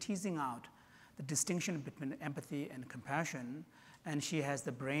she's really teasing out the distinction between empathy and compassion, and she has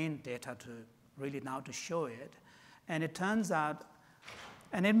the brain data to really now to show it. And it turns out,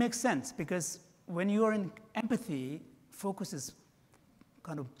 and it makes sense, because when you are in empathy, focus is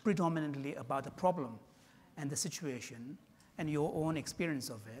kind of predominantly about the problem and the situation and your own experience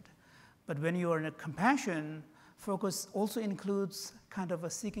of it. But when you are in a compassion, focus also includes kind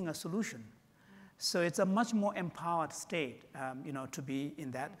of seeking a solution. So it's a much more empowered state, to be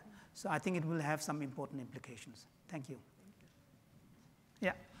in that. So I think it will have some important implications. Thank you.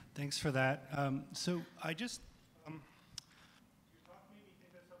 Yeah. Thanks for that. So I just.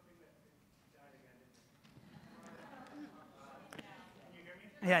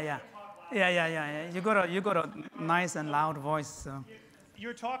 Yeah. You got a nice and loud voice. So.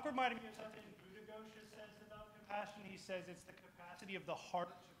 Your talk reminded me of something Buddha Gosha says about compassion. He says it's the capacity of the heart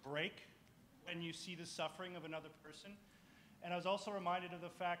to break when you see the suffering of another person. And I was also reminded of the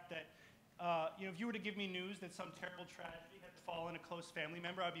fact that, if you were to give me news that some terrible tragedy had befallen a close family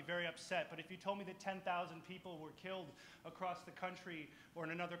member, I'd be very upset. But if you told me that 10,000 people were killed across the country or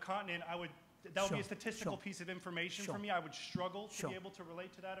in another continent, that would be a statistical piece of information for me. I would struggle to be able to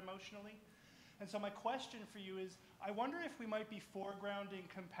relate to that emotionally. And so my question for you is, I wonder if we might be foregrounding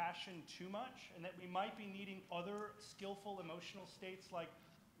compassion too much, and that we might be needing other skillful emotional states like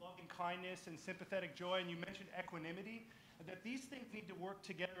love and kindness and sympathetic joy, and you mentioned equanimity, that these things need to work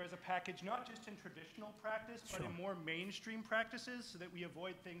together as a package, not just in traditional practice, but in more mainstream practices, so that we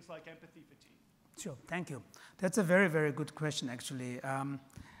avoid things like empathy fatigue. Sure, thank you. That's a very, very good question, actually.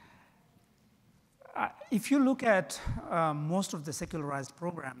 If you look at most of the secularized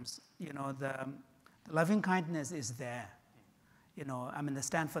programs, the loving kindness is there. The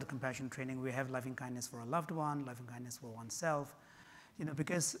Stanford Compassion Training, we have loving kindness for a loved one, loving kindness for oneself,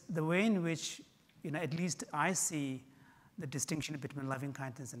 because the way in which, at least I see the distinction between loving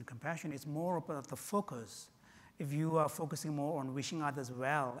kindness and compassion is more about the focus. If you are focusing more on wishing others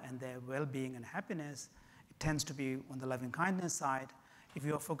well and their well-being and happiness, it tends to be on the loving kindness side. If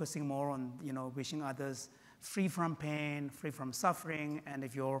you are focusing more on, wishing others free from pain, free from suffering, and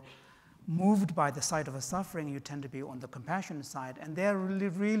if you're moved by the sight of a suffering, you tend to be on the compassion side. And they're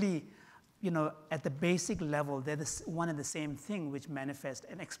really, at the basic level, they're one and the same thing, which manifests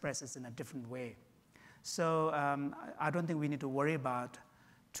and expresses in a different way. So I don't think we need to worry about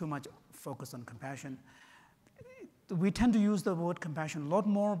too much focus on compassion. We tend to use the word compassion a lot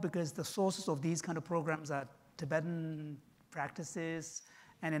more because the sources of these kind of programs are Tibetan practices,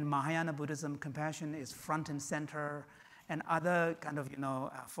 and in Mahayana Buddhism, compassion is front and center, and other kind of,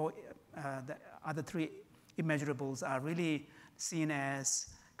 the other three immeasurables are really seen as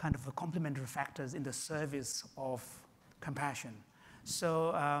kind of complementary factors in the service of compassion.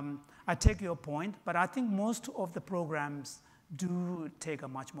 So I take your point, but I think most of the programs do take a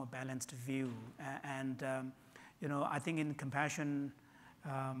much more balanced view, and I think in compassion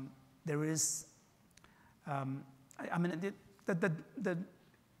there is.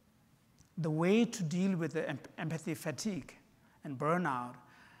 The way to deal with the empathy fatigue and burnout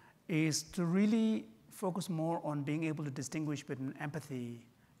is to really focus more on being able to distinguish between empathy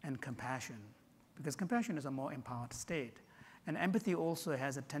and compassion, because compassion is a more empowered state. And empathy also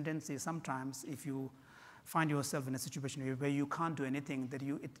has a tendency sometimes, if you find yourself in a situation where you can't do anything, that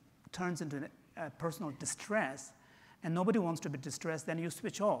it turns into a personal distress, and nobody wants to be distressed, then you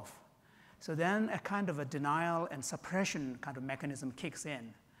switch off. So then a kind of a denial and suppression kind of mechanism kicks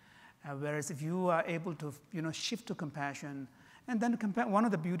in. Whereas if you are able to shift to compassion, And then one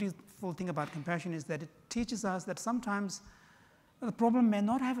of the beautiful things about compassion is that it teaches us that sometimes the problem may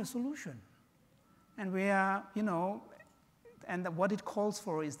not have a solution. And we are, and what it calls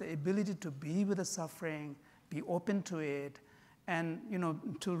for is the ability to be with the suffering, be open to it, and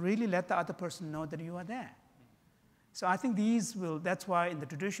to really let the other person know that you are there. So I think that's why in the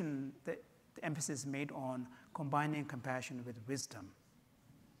tradition, the emphasis is made on combining compassion with wisdom.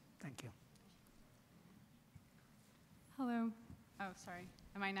 Thank you. Hello. Oh, sorry.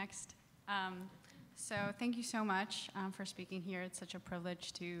 Am I next? So thank you so much for speaking here. It's such a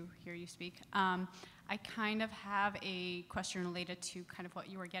privilege to hear you speak. I kind of have a question related to kind of what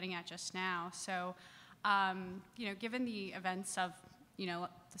you were getting at just now. So, given the events of,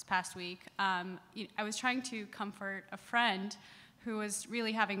 this past week, I was trying to comfort a friend who was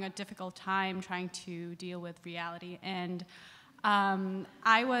really having a difficult time trying to deal with reality. And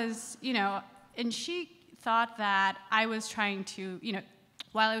I was, and she thought that I was trying to,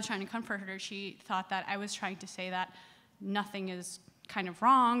 while I was trying to comfort her, she thought that I was trying to say that nothing is kind of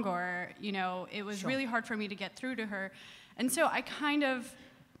wrong, or, it was really hard for me to get through to her. And so I kind of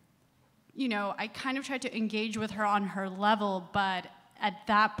tried to engage with her on her level, but at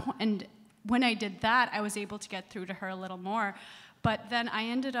that point, and when I did that, I was able to get through to her a little more. But then I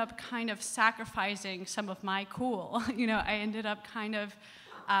ended up kind of sacrificing some of my cool. I ended up kind of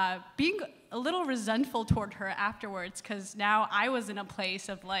being a little resentful toward her afterwards, because now I was in a place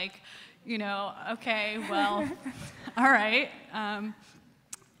of like, okay, well, all right.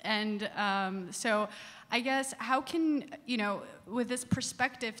 So I guess how can, with this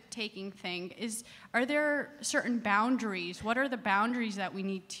perspective-taking thing, are there certain boundaries? What are the boundaries that we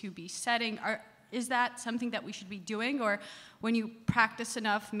need to be setting? Is that something that we should be doing? Or when you practice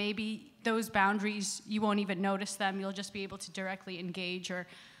enough, maybe those boundaries, you won't even notice them, you'll just be able to directly engage? Or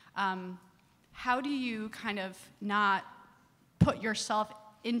how do you kind of not put yourself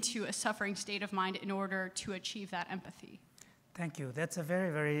into a suffering state of mind in order to achieve that empathy? Thank you. That's a very,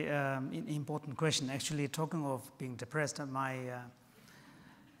 very important question. Actually, talking of being depressed, my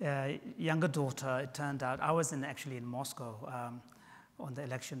younger daughter, it turned out, I was actually in Moscow on the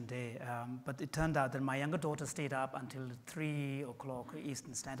election day, but it turned out that my younger daughter stayed up until 3 o'clock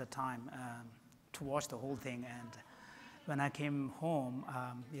Eastern Standard Time to watch the whole thing. And when I came home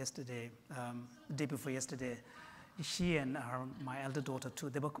yesterday, the day before yesterday, she and my elder daughter too,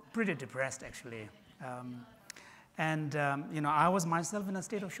 they were pretty depressed actually. I was myself in a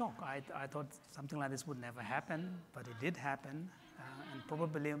state of shock. I thought something like this would never happen, but it did happen. And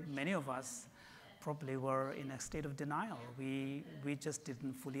probably many of us probably were in a state of denial. We just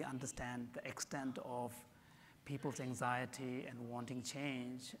didn't fully understand the extent of people's anxiety and wanting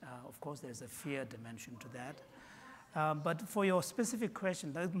change. Of course, there's a fear dimension to that. But for your specific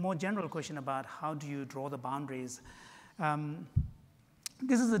question, the more general question about how do you draw the boundaries,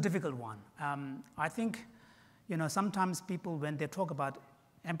 this is a difficult one. I think, sometimes people, when they talk about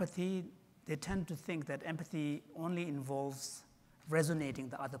empathy, they tend to think that empathy only involves resonating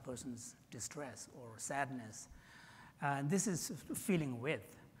the other person's distress or sadness. This is feeling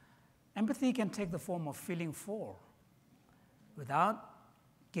with. Empathy can take the form of feeling for, without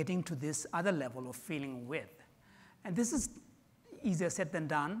getting to this other level of feeling with. And this is easier said than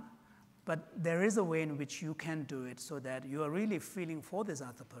done, but there is a way in which you can do it so that you are really feeling for this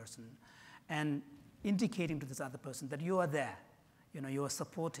other person and indicating to this other person that you are there, you are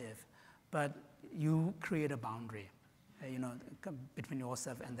supportive, but you create a boundary, between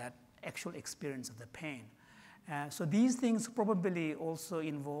yourself and that actual experience of the pain. So these things probably also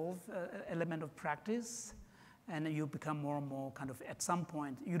involve an element of practice, and you become more and more kind of, at some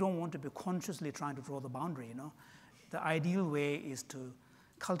point, you don't want to be consciously trying to draw the boundary, The ideal way is to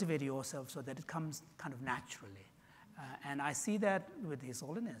cultivate yourself so that it comes kind of naturally. And I see that with His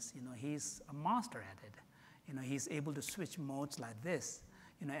Holiness. He's a master at it. He's able to switch modes like this.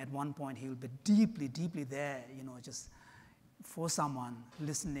 At one point he'll be deeply, deeply there, just for someone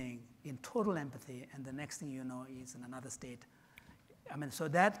listening in total empathy, and the next thing you know, he's in another state. So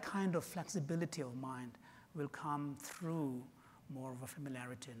that kind of flexibility of mind will come through more of a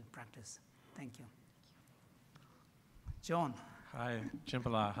familiarity and practice. Thank you. John. Hi,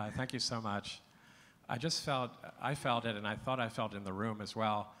 Jinpa. Hi, thank you so much. I felt it, and I thought I felt in the room as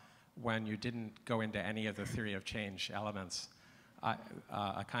well, when you didn't go into any of the theory of change elements,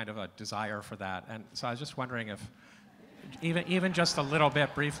 a kind of a desire for that. And so I was just wondering if, even just a little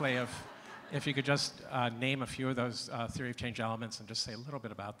bit briefly, if you could just name a few of those theory of change elements and just say a little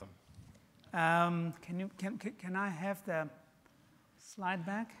bit about them. Can I have the slide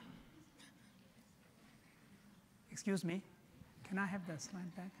back? Excuse me. Can I have the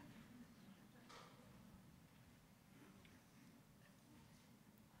slide back?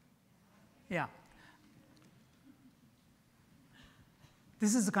 Yeah.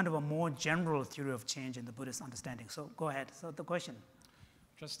 This is a kind of a more general theory of change in the Buddhist understanding. So go ahead. So the question.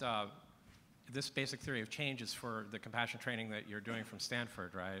 Just this basic theory of change is for the compassion training that you're doing from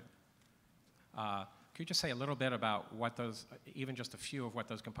Stanford, right? Could you just say a little bit about what those, even just a few of what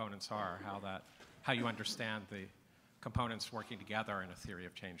those components are, how you understand the components working together in a theory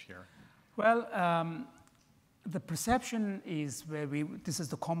of change here? Well, the perception is where this is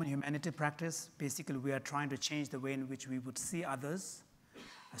the common humanity practice. Basically, we are trying to change the way in which we would see others.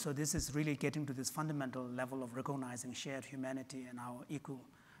 So this is really getting to this fundamental level of recognizing shared humanity and our equal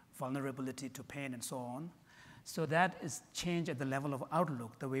vulnerability to pain and so on. So that is change at the level of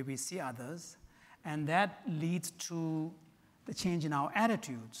outlook, the way we see others. And that leads to the change in our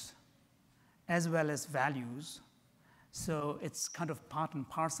attitudes as well as values. So it's kind of part and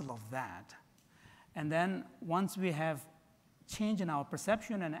parcel of that. And then once we have change in our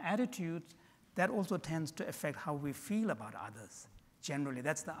perception and attitudes, that also tends to affect how we feel about others. Generally,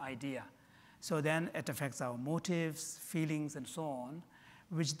 that's the idea. So then it affects our motives, feelings, and so on,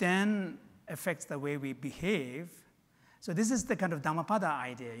 which then affects the way we behave. So this is the kind of Dhammapada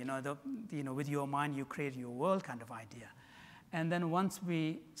idea, with your mind you create your world kind of idea. And then once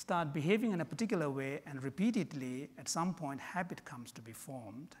we start behaving in a particular way and repeatedly, at some point habit comes to be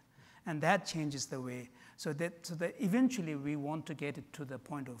formed, and that changes the way. So that eventually we want to get it to the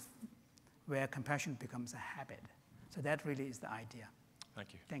point of where compassion becomes a habit. So that really is the idea.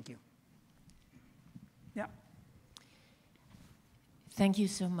 Thank you. Thank you. Yeah. Thank you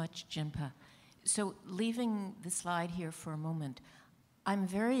so much, Jinpa. So leaving the slide here for a moment, I'm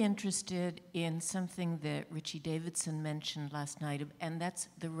very interested in something that Richie Davidson mentioned last night, and that's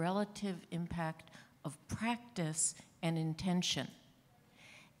the relative impact of practice and intention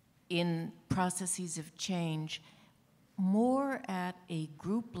in processes of change, more at a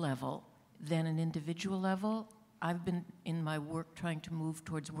group level than an individual level. I've been, in my work, trying to move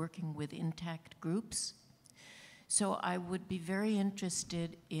towards working with intact groups. So I would be very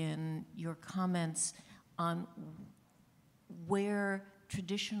interested in your comments on where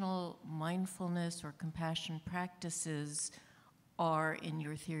traditional mindfulness or compassion practices are in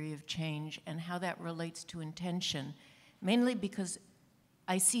your theory of change and how that relates to intention, mainly because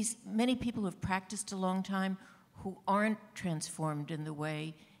I see many people who have practiced a long time who aren't transformed in the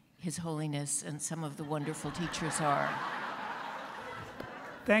way His Holiness and some of the wonderful teachers are.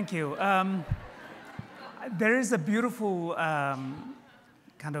 Thank you. There is a beautiful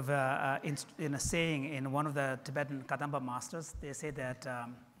kind of in a saying in one of the Tibetan Kadamba masters. They say that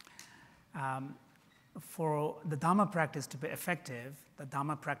for the Dhamma practice to be effective, the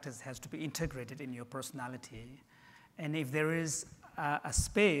Dhamma practice has to be integrated in your personality. And if there is a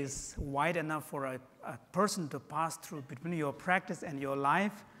space wide enough for a person to pass through between your practice and your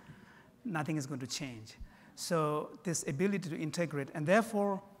life, nothing is going to change. So this ability to integrate, and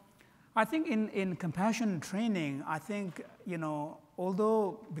therefore, I think in compassion training, I think,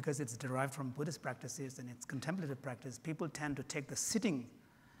 although because it's derived from Buddhist practices and it's contemplative practice, people tend to take the sitting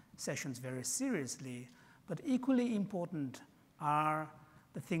sessions very seriously, but equally important are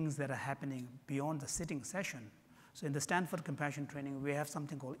the things that are happening beyond the sitting session. So in the Stanford compassion training, we have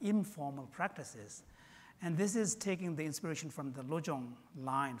something called informal practices. And this is taking the inspiration from the Lojong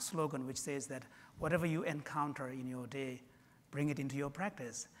slogan, which says that whatever you encounter in your day, bring it into your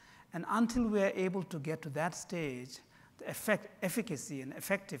practice. And until we are able to get to that stage, the efficacy and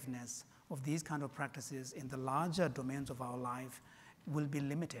effectiveness of these kind of practices in the larger domains of our life will be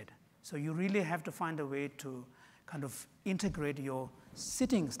limited. So you really have to find a way to kind of integrate your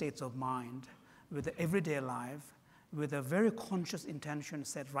sitting states of mind with the everyday life, with a very conscious intention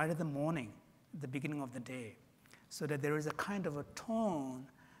set right at the morning, the beginning of the day, so that there is a kind of a tone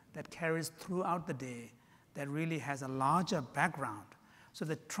that carries throughout the day that really has a larger background. So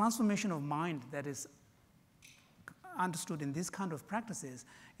the transformation of mind that is understood in these kind of practices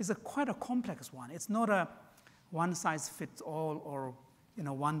is quite a complex one. It's not a one-size-fits-all or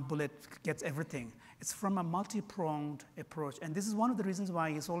one bullet gets everything. It's from a multi-pronged approach. And this is one of the reasons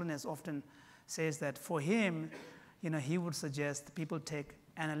why His Holiness often says that for him, he would suggest people take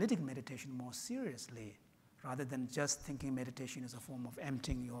analytic meditation more seriously rather than just thinking meditation is a form of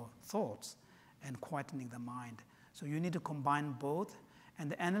emptying your thoughts and quietening the mind. So you need to combine both,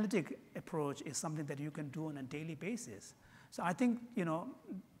 and the analytic approach is something that you can do on a daily basis. So I think,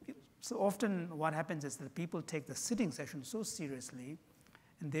 so often what happens is that people take the sitting session so seriously,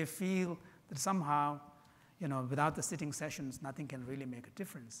 and they feel that somehow, without the sitting sessions, nothing can really make a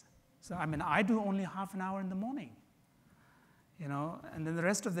difference. So, I do only half an hour in the morning, and then the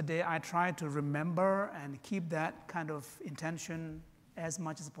rest of the day I try to remember and keep that kind of intention as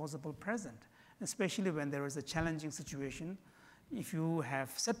much as possible present, especially when there is a challenging situation. If you have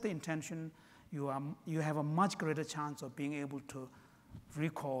set the intention, you have a much greater chance of being able to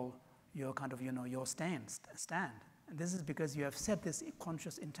recall your kind of, your stand. And this is because you have set this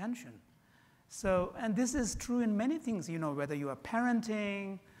conscious intention. So, and this is true in many things, whether you are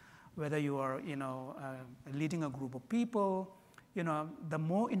parenting, whether you are, leading a group of people, the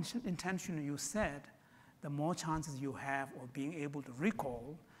more intention you set, the more chances you have of being able to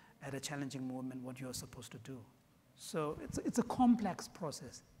recall at a challenging moment what you're supposed to do. So it's a complex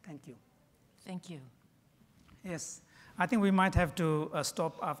process. Thank you. Thank you. Yes, I think we might have to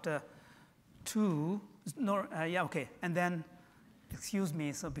stop after 2. No, yeah, okay. And then, excuse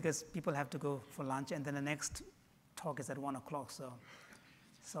me, so because people have to go for lunch, and then the next talk is at 1 o'clock. So,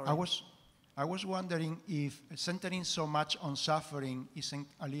 sorry. I was wondering if centering so much on suffering isn't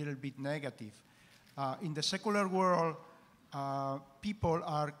a little bit negative. In the secular world, people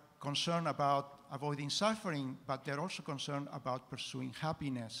are concerned about avoiding suffering, but they're also concerned about pursuing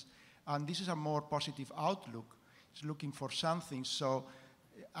happiness. And this is a more positive outlook. It's looking for something. So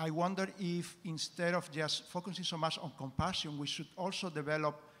I wonder if instead of just focusing so much on compassion, we should also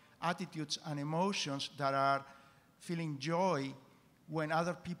develop attitudes and emotions that are feeling joy when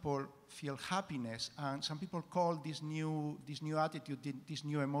other people feel happiness. And some people call this new attitude, this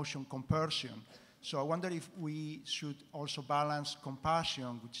new emotion, compersion. So I wonder if we should also balance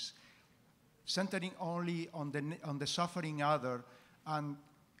compassion, which is centering only on the suffering other, and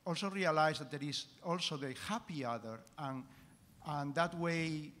also realize that there is also the happy other, and that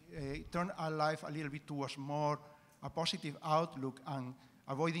way turn our life a little bit towards more a positive outlook and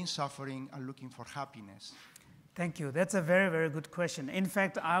avoiding suffering and looking for happiness. Thank you. That's a very, very good question. In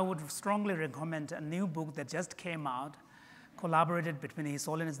fact, I would strongly recommend a new book that just came out, collaborated between His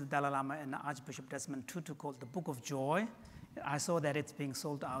Holiness the Dalai Lama and Archbishop Desmond Tutu, called The Book of Joy. I saw that it's being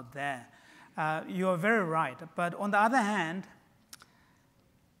sold out there. You are very right. But on the other hand,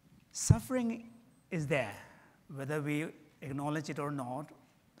 suffering is there. Whether we acknowledge it or not,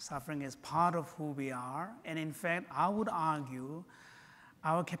 suffering is part of who we are. And in fact, I would argue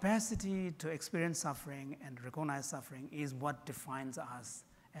our capacity to experience suffering and recognize suffering is what defines us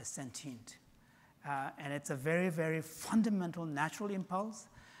as sentient. And it's a very, very fundamental natural impulse.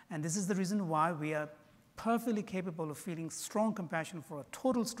 And this is the reason why we are perfectly capable of feeling strong compassion for a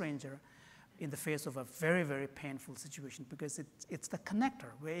total stranger in the face of a very, very painful situation, because it's the connector.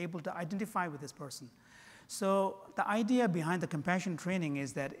 We're able to identify with this person. So the idea behind the compassion training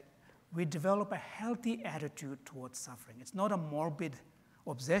is that we develop a healthy attitude towards suffering. It's not a morbid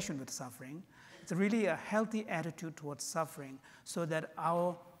obsession with suffering. It's really a healthy attitude towards suffering so that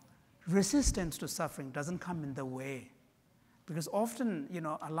our resistance to suffering doesn't come in the way. Because often,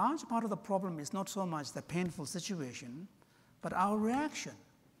 a large part of the problem is not so much the painful situation, but our reaction.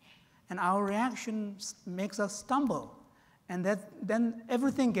 And our reaction makes us stumble. And then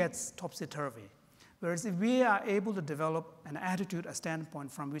everything gets topsy-turvy. Whereas if we are able to develop an attitude, a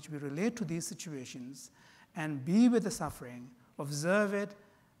standpoint from which we relate to these situations and be with the suffering, observe it,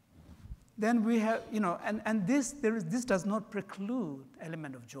 then we have, and this does not preclude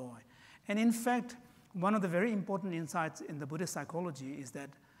element of joy. And in fact, one of the very important insights in the Buddhist psychology is that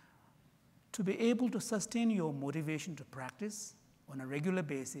to be able to sustain your motivation to practice on a regular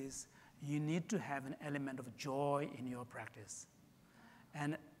basis, you need to have an element of joy in your practice.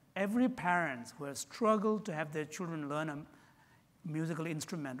 And every parent who has struggled to have their children learn a musical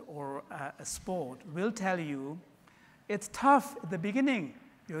instrument or a sport will tell you it's tough at the beginning.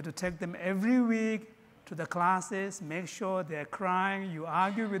 You have to take them every week to the classes, make sure they're crying, you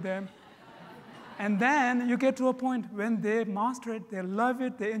argue with them. And then you get to a point when they master it, they love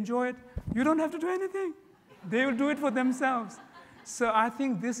it, they enjoy it. You don't have to do anything. They will do it for themselves. So I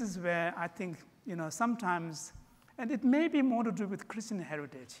think this is where I think, sometimes, and it may be more to do with Christian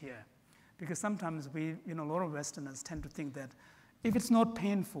heritage here, because sometimes we, a lot of Westerners tend to think that if it's not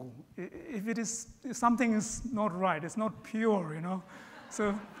painful, if something is not right, it's not pure,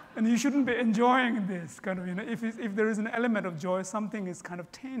 So, and you shouldn't be enjoying this kind of, if there is an element of joy, something is kind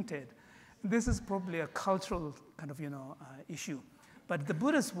of tainted. This is probably a cultural kind of, issue. But the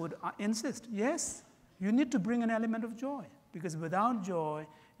Buddhists would insist, yes, you need to bring an element of joy, because without joy,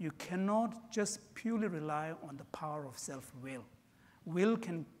 you cannot just purely rely on the power of self-will. Will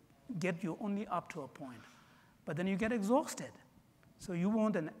can get you only up to a point, but then you get exhausted. So you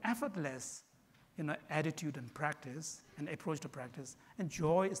want an effortless, attitude and practice, and approach to practice, and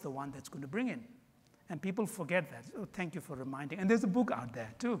joy is the one that's going to bring in. And people forget that. Oh, thank you for reminding. And there's a book out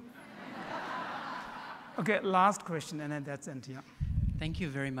there, too. Okay, last question, and then that's end here. Thank you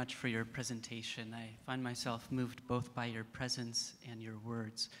very much for your presentation. I find myself moved both by your presence and your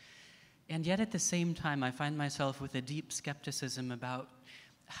words. And yet at the same time, I find myself with a deep skepticism about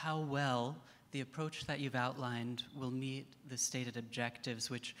how well the approach that you've outlined will meet the stated objectives,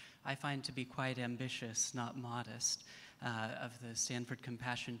 which I find to be quite ambitious, not modest, of the Stanford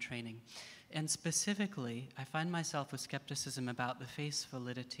Compassion Training. And specifically, I find myself with skepticism about the face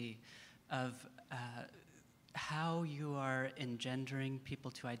validity of how you are engendering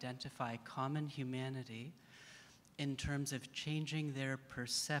people to identify common humanity in terms of changing their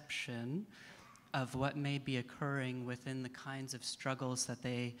perception of what may be occurring within the kinds of struggles that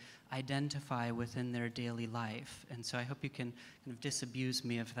they identify within their daily life. And so I hope you can kind of disabuse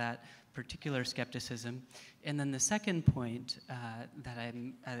me of that particular skepticism. And then the second point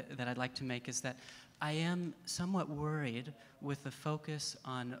that I'd like to make is that I am somewhat worried with the focus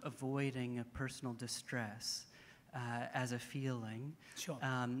on avoiding a personal distress as a feeling. Sure.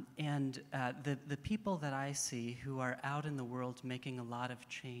 The people that I see who are out in the world making a lot of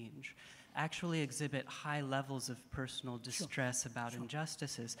change actually exhibit high levels of personal distress about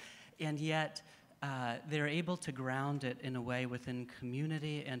injustices, and yet they're able to ground it in a way within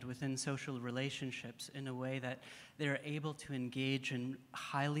community and within social relationships in a way that they're able to engage in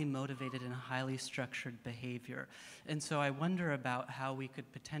highly motivated and highly structured behavior. And so I wonder about how we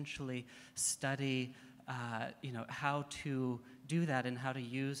could potentially study how to do that and how to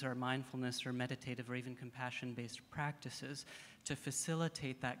use our mindfulness or meditative or even compassion-based practices to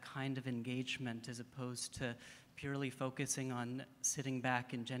facilitate that kind of engagement as opposed to purely focusing on sitting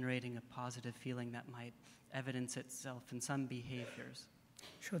back and generating a positive feeling that might evidence itself in some behaviors.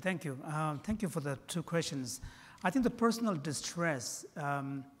 Sure, thank you. Thank you for the two questions. I think the personal distress,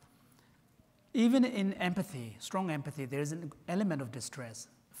 even in empathy, strong empathy, there is an element of distress,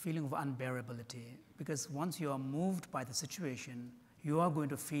 feeling of unbearability, because once you are moved by the situation, you are going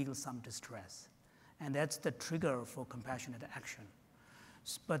to feel some distress. And that's the trigger for compassionate action.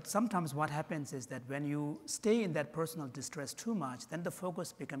 But sometimes what happens is that when you stay in that personal distress too much, then the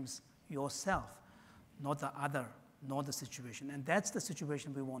focus becomes yourself, not the other, not the situation. And that's the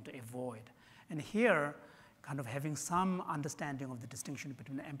situation we want to avoid. And here, kind of having some understanding of the distinction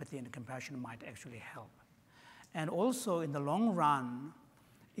between empathy and compassion might actually help. And also in the long run,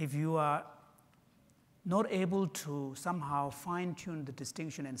 if you are not able to somehow fine-tune the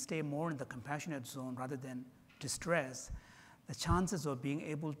distinction and stay more in the compassionate zone rather than distress, the chances of being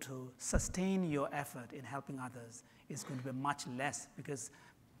able to sustain your effort in helping others is going to be much less, because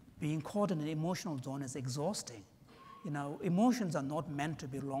being caught in an emotional zone is exhausting. You know, emotions are not meant to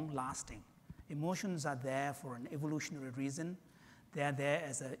be long-lasting. Emotions are there for an evolutionary reason. They are there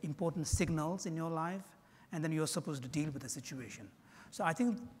as important signals in your life, and then you're supposed to deal with the situation. So I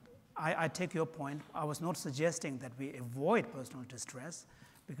think I take your point. I was not suggesting that we avoid personal distress,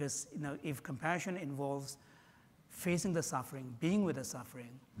 because if compassion involves facing the suffering, being with the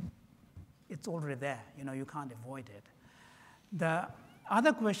suffering, it's already there. You can't avoid it. The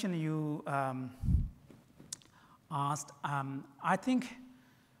other question you asked, I think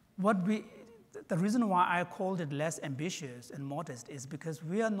the reason why I called it less ambitious and modest is because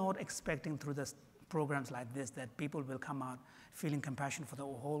we are not expecting through the programs like this that people will come out feeling compassion for the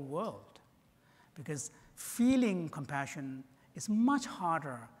whole world. Because feeling compassion is much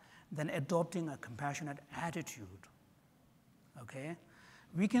harder than adopting a compassionate attitude, okay?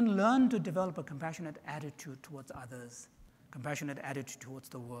 We can learn to develop a compassionate attitude towards others, compassionate attitude towards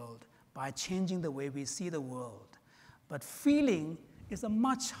the world by changing the way we see the world. But feeling is a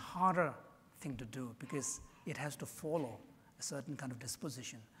much harder thing to do because it has to follow a certain kind of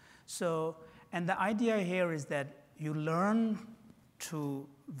disposition. So, and the idea here is that you learn to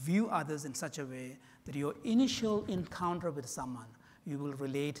view others in such a way that your initial encounter with someone, you will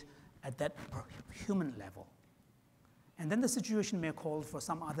relate at that human level. And then the situation may call for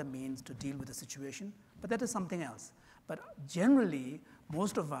some other means to deal with the situation, but that is something else. But generally,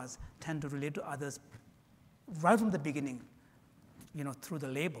 most of us tend to relate to others right from the beginning, through the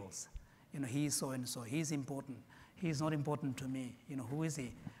labels. He's so-and-so, he's important, he's not important to me, who is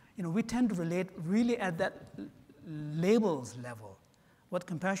he? We tend to relate really at that labels level. What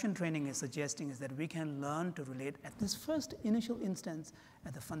compassion training is suggesting is that we can learn to relate at this first initial instance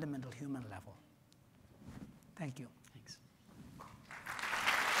at the fundamental human level. Thank you. Thanks.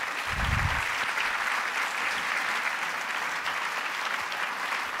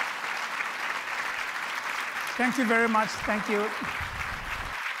 Thank you very much. Thank you.